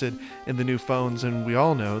interested in the new phones. And we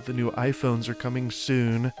all know the new iPhones are coming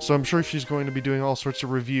soon, so I'm sure she's going to be doing all sorts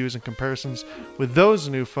of reviews and comparisons with those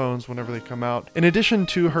new phones whenever they come out. In addition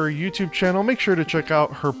to her YouTube channel, make sure to check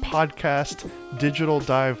out her podcast, Digital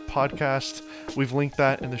Dive Podcast. We've linked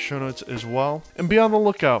that in the show notes as well. And be on the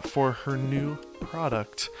lookout for her new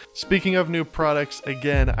product. Speaking of new products,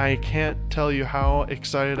 again, I can't tell you how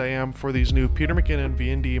excited I am for these new Peter McKinnon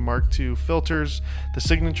V&D Mark II filters, the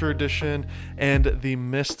Signature Edition and the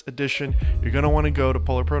Mist Edition. You're going to want to go to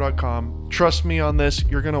polarpro.com. Trust me on this,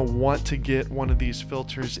 you're going to want to get one of these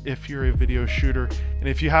filters if you're a video shooter. And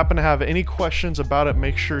if you happen to have any questions about it,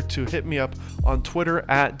 make sure to hit me up on Twitter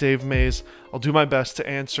at Dave Mays. I'll do my best to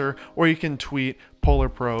answer, or you can tweet Polar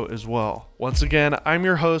Pro as well. Once again, I'm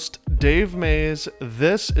your host, Dave Mays.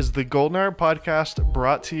 This is the Golden Hour Podcast,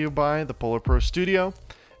 brought to you by the Polar Pro Studio,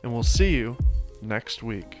 and we'll see you next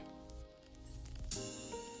week.